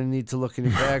just gonna need to look in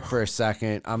your bag for a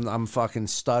second," I'm fucking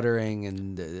stuttering.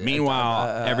 And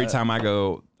meanwhile, every time I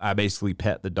go, I basically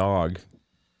pet the dog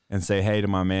and say hey to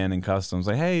my man in customs,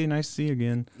 like, "Hey, nice to see you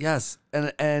again." Yes,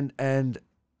 and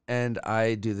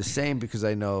I do the same because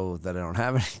I know that I don't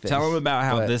have anything. Tell him about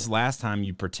how this last time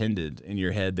you pretended in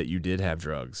your head that you did have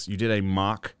drugs. You did a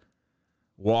mock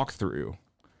walkthrough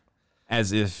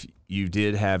as if you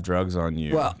did have drugs on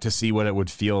you to see what it would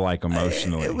feel like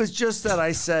emotionally. It was just that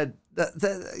I said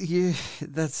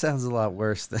that sounds a lot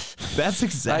worse than that's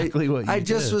exactly what you I did.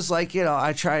 Just was like,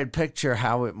 I try and picture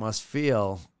how it must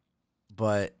feel,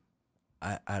 but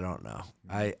I don't know.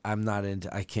 I'm not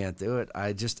into. I can't do it.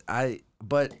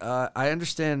 But I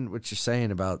understand what you're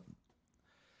saying about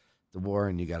the war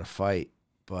and you got to fight,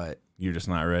 but you're just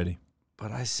not ready.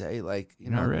 But I say, like,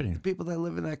 you're not ready. The people that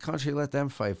live in that country, let them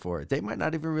fight for it. They might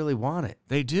not even really want it.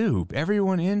 They do.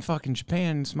 Everyone in fucking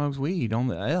Japan smokes weed on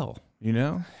the L,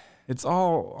 It's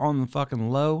all on the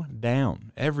fucking low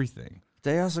down. Everything.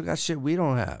 They also got shit we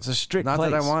don't have. It's a strict place.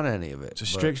 Not that I want any of it. It's a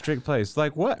strict place.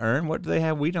 Like what, Ern? What do they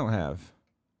have we don't have?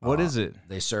 What is it?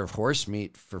 They serve horse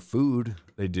meat for food.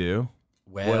 They do.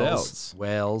 Whales. What else?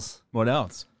 Whales. What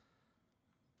else?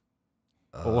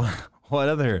 What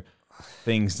other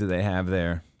things do they have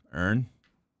there, Ern?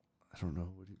 I don't know.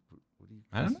 What do you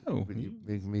I don't know. What do you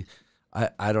make me?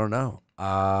 I don't know.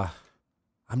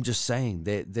 I'm just saying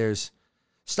that there's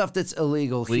stuff that's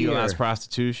illegal here. Legalized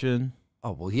prostitution.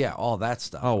 Oh, well, yeah, all that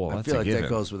stuff. Oh, well, I feel like that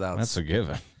goes without. That's a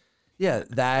given. Yeah,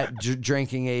 that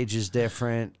drinking age is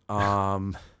different.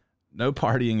 No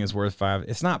partying is worth 5.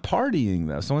 It's not partying,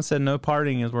 though. Someone said no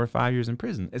partying is worth 5 years in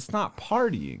prison. It's not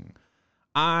partying.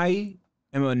 I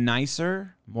am a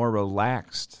nicer, more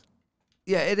relaxed,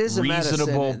 it is a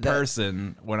reasonable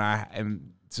person when I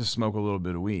am to smoke a little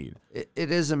bit of weed. It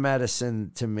is a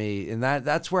medicine to me, and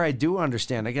that's where I do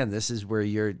understand. Again, this is where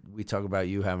we talk about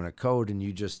you having a code, and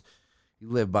you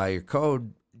live by your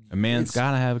code. A man's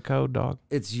got to have a code, dog.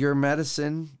 It's your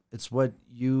medicine. It's what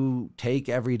you take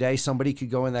every day. Somebody could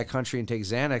go in that country and take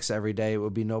Xanax every day. It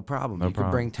would be no problem. You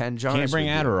could bring 10 joints. Can't bring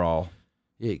Adderall.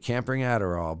 Yeah, you can't bring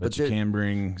Adderall. But you can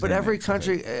bring Xanax. But every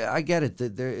country, I get it.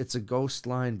 It's a ghost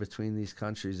line between these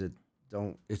countries that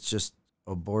don't. It's just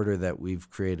a border that we've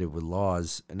created with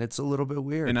laws, and it's a little bit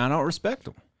weird. And I don't respect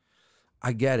them.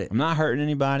 I get it. I'm not hurting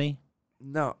anybody.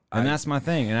 No. And that's my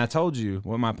thing. And I told you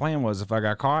what my plan was if I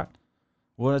got caught.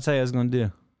 What did I tell you I was going to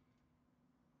do?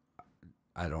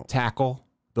 I don't. Tackle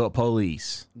the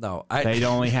police. No. They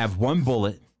only have one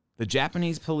bullet. The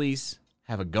Japanese police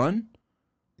have a gun.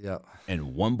 Yeah.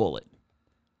 And one bullet.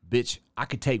 Bitch, I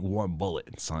could take one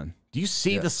bullet, son. Do you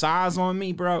see the size on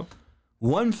me, bro?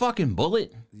 One fucking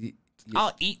bullet?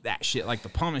 I'll eat that shit like the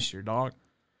Punisher, dog.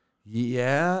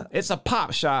 Yeah. It's a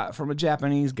pop shot from a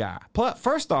Japanese guy.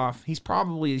 First off, he's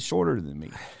probably shorter than me.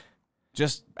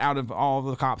 Just out of all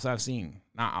the cops I've seen,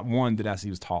 not one did I see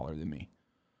was taller than me.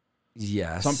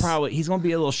 Yes. So he's going to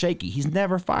be a little shaky. He's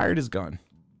never fired his gun.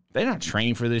 They're not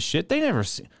trained for this shit. They never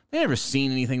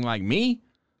seen anything like me.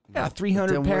 Got a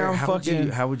 300-pound fucking.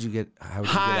 How would you get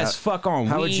high as fuck on weed?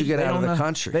 How would you get out of the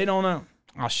country? They don't know.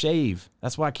 I'll shave.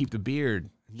 That's why I keep the beard.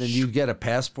 Then you get a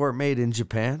passport made in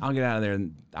Japan. I'll get out of there.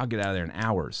 I'll get out of there in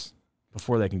hours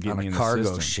before they can get me in the system. On a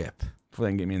cargo ship. Before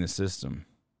they can get me in the system.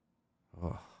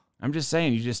 Oh. I'm just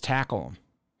saying, you just tackle them,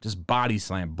 just body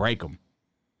slam, break them.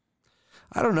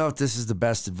 I don't know if this is the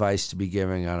best advice to be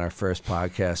giving on our first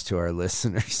podcast to our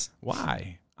listeners.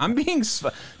 Why?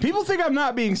 People think I'm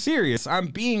not being serious. I'm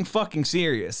being fucking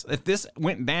serious. If this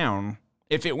went down,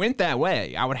 if it went that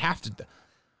way, I would have to.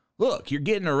 Look, you're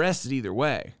getting arrested either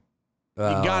way. You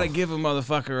gotta give a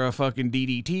motherfucker a fucking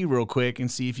DDT real quick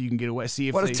and see if you can get away. See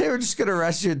if if they were just gonna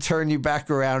arrest you and turn you back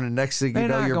around, and next thing you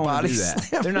know, your body's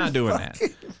They're not doing that.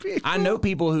 People. I know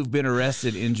people who've been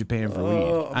arrested in Japan for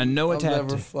weed. I know a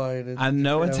tattoo. I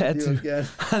know a tattoo.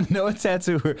 I know a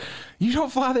tattooer. You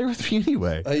don't fly there with me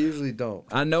anyway. I usually don't.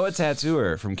 I know a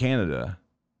tattooer from Canada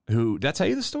who. Did I tell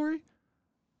you the story?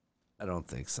 I don't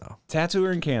think so.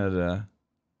 Tattooer in Canada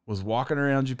was walking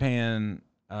around Japan.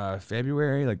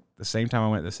 February, like the same time I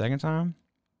went the second time,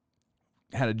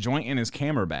 had a joint in his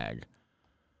camera bag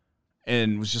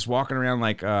and was just walking around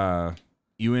like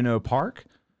UNO Park,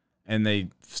 and they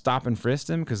stopped and frisked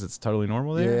him because it's totally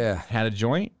normal there. Yeah. Had a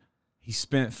joint. He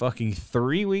spent fucking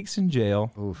 3 weeks in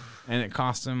jail. Oof. And it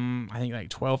cost him, I think, like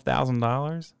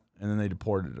 $12,000, and then they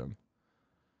deported him.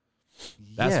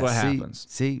 That's what happens.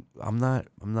 See, I'm not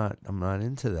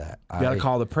into that. You gotta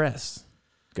call the press.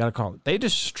 Gotta call it. They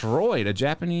destroyed a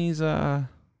Japanese,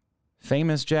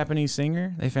 famous Japanese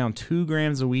singer. They found 2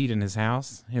 grams of weed in his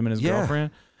house, him and his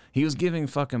girlfriend. He was giving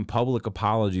fucking public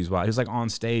apologies while he was like on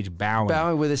stage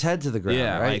bowing with his head to the ground.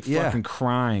 Yeah, right? like fucking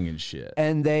crying and shit.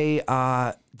 And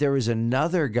there was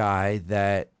another guy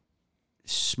that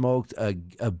smoked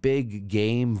a big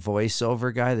game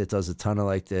voiceover guy that does a ton of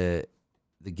like the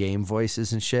game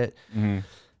voices and shit. Mm-hmm.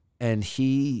 And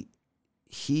he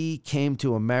came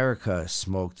to America,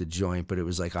 smoked a joint, but it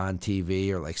was like on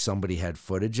TV or like somebody had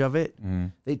footage of it.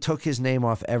 Mm. They took his name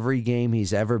off every game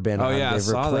he's ever been on. Yeah, They've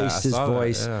replaced his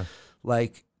voice. Yeah.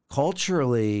 Like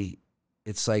culturally,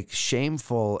 it's like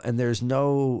shameful, and there's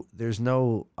no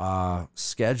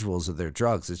schedules of their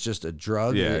drugs. It's just a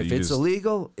drug. Yeah, if it's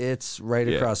illegal, it's right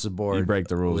across the board. You break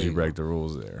the rules, legal. you break the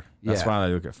rules there. That's why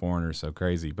they look at foreigners so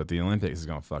crazy. But the Olympics is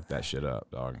gonna fuck that shit up,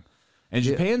 dog. And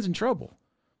Japan's in trouble.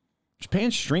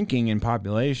 Japan's shrinking in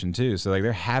population too, so like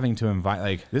they're having to invite.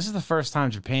 Like this is the first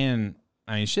time Japan.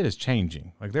 I mean, shit is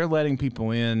changing. Like they're letting people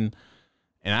in,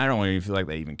 and I don't even feel like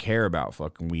they even care about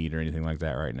fucking weed or anything like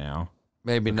that right now.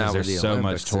 Maybe not. There's so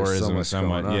much tourism and so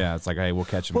much. Yeah, it's like, hey, we'll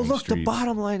catch them. Well, on the look, the streets.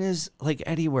 bottom line is like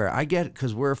anywhere. I get it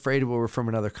because we're afraid of it. We're from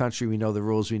another country. We know the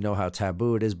rules. We know how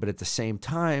taboo it is. But at the same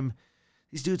time,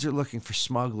 these dudes are looking for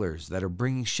smugglers that are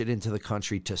bringing shit into the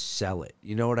country to sell it.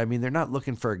 You know what I mean? They're not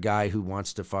looking for a guy who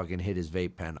wants to fucking hit his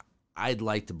vape pen. I'd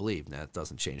like to believe. Now, it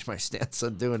doesn't change my stance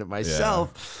on doing it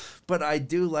myself, but I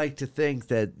do like to think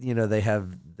that, you know, they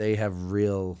have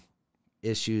real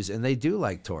issues, and they do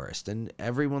like tourists, and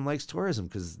everyone likes tourism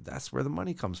because that's where the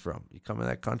money comes from. You come in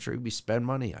that country, we spend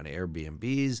money on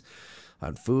Airbnbs,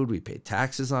 on food. We pay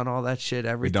taxes on all that shit.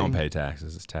 Everything. We don't pay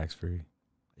taxes. It's tax free.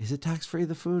 Is it tax free?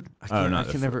 The food? I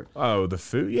can never. Oh, the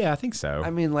food? Yeah, I think so. I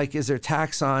mean, like, is there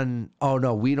tax on? Oh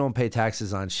no, we don't pay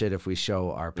taxes on shit if we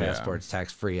show our passports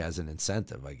tax free as an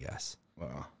incentive, I guess.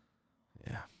 Well,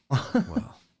 yeah.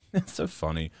 Well, it's so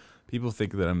funny. People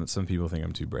think that some people think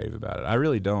I'm too brave about it. I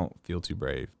really don't feel too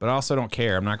brave, but I also don't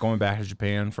care. I'm not going back to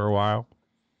Japan for a while.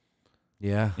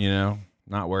 Yeah. You know,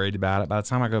 not worried about it. By the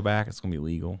time I go back, it's going to be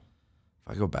legal.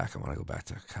 If I go back, I want to go back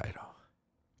to Hokkaido.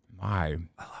 Why?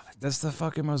 I love it. That's the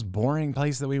fucking most boring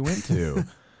place that we went to.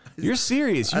 You're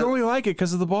serious. You only like it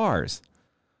because of the bars.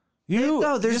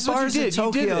 No, there's bars in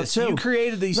Tokyo too. You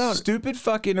created these stupid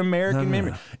fucking American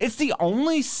memories. It's the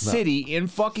only city in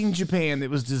fucking Japan that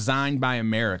was designed by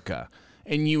America,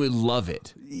 and you would love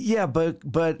it. Yeah,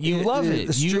 but you love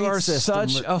it. You are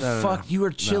such a fuck. You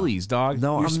are Chili's, dog.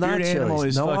 No, Your I'm not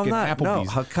Chili's. No, I'm not.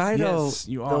 Applebee's. No, Hokkaido. Yes,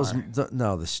 you are.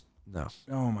 No.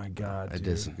 Oh my god, I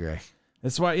disagree.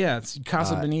 That's why. Yeah, it's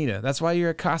Casa Bonita. That's why you're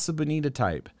a Casa Bonita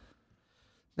type.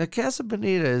 Now, Casa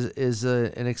Bonita is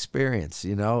an experience,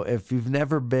 you know. If you've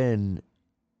never been,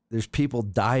 there's people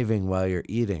diving while you're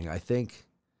eating. I think,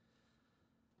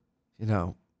 you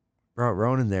know, brought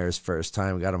Ronan there his first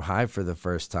time, got him high for the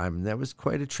first time, and that was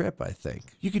quite a trip, I think.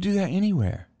 You could do that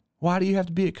anywhere. Why do you have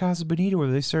to be at Casa Bonita where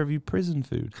they serve you prison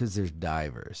food? Because there's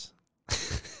divers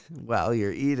while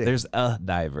you're eating. There's a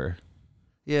diver.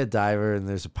 Yeah, diver, and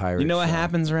there's a pirate. You know what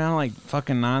happens around like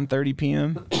fucking 9:30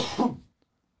 p.m.?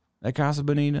 At Casa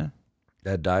Bonita?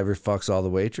 That diver fucks all the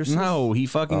waitresses? No, he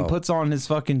fucking puts on his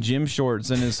fucking gym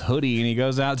shorts and his hoodie and he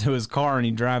goes out to his car and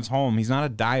he drives home. He's not a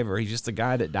diver. He's just a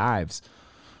guy that dives.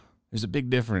 There's a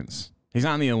big difference. He's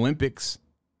not in the Olympics.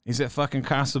 He's at fucking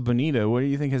Casa Bonita. What do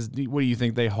you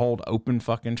think they hold open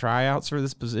fucking tryouts for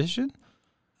this position?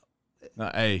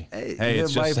 Hey,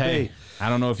 it's just, hey, I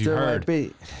don't know if you heard.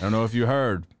 I don't know if you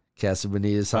heard. Casa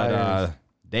Bonita's hired.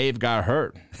 Dave got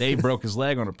hurt. Dave broke his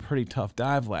leg on a pretty tough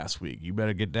dive last week. You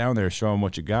better get down there and show him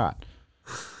what you got.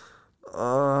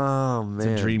 Oh, man.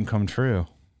 It's a dream come true.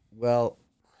 Well,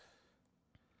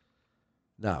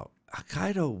 no.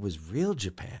 Hokkaido was real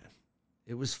Japan.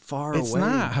 It was far away. It's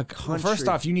not. Well, first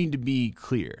off, you need to be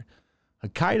clear.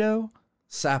 Hokkaido?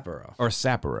 Sapporo. Or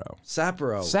Sapporo.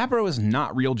 Sapporo. Sapporo is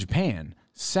not real Japan.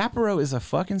 Sapporo is a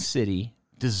fucking city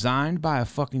designed by a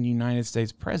fucking United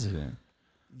States president.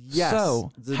 Yes.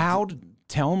 So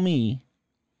tell me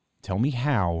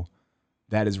how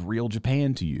that is real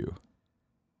Japan to you?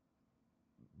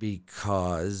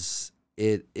 Because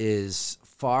it is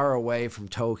far away from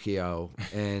Tokyo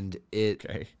and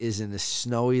it is in a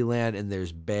snowy land and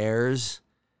there's bears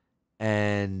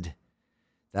and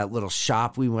that little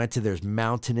shop we went to, there's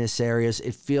mountainous areas.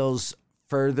 It feels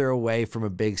further away from a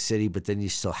big city, but then you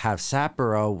still have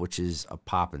Sapporo, which is a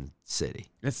poppin' city.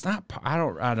 It's not. I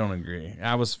don't agree.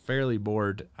 I was fairly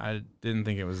bored. I didn't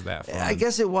think it was that fun. I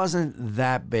guess it wasn't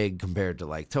that big compared to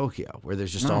like Tokyo, where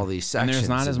there's just all these sections. And there's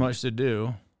not as much to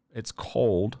do. It's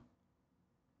cold.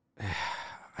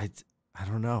 I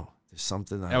don't know. There's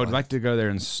something I would like to go there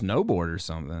and snowboard or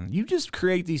something. You just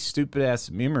create these stupid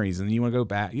ass memories, and you want to go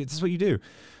back. This is what you do.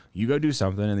 You go do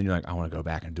something, and then you're like, I want to go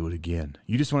back and do it again.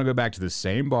 You just want to go back to the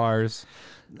same bars,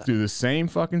 do the same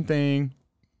fucking thing.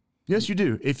 Yes, you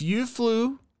do. If you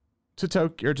flew to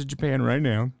Tokyo or to Japan right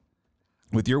now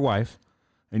with your wife,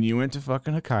 and you went to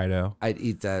fucking Hokkaido, I'd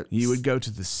eat that. You would go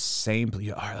to the same place.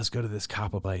 All right, let's go to this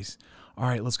kappa place. All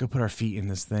right, let's go put our feet in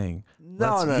this thing.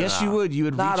 No. Yes, you would. You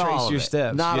would retrace your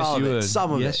steps. Not yes, all you of it. Would.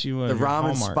 Some of it. Yes, you would. The You're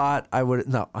ramen Hallmark. spot, I would.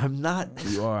 No, I'm not.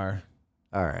 You are.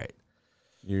 All right.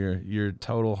 You're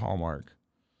total Hallmark.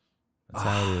 That's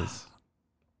how it is.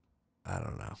 I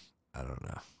don't know.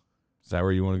 Is that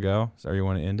where you want to go? Is that where you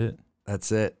want to end it?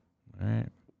 That's it. All right.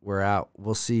 We're out.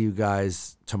 We'll see you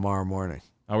guys tomorrow morning.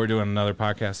 Oh, we're doing another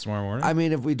podcast tomorrow morning? I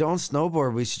mean, if we don't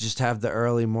snowboard, we should just have the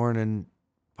early morning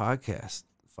podcast.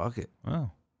 Fuck it.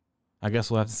 Well, I guess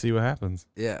we'll have to see what happens.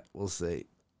 Yeah, we'll see.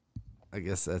 I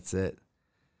guess that's it.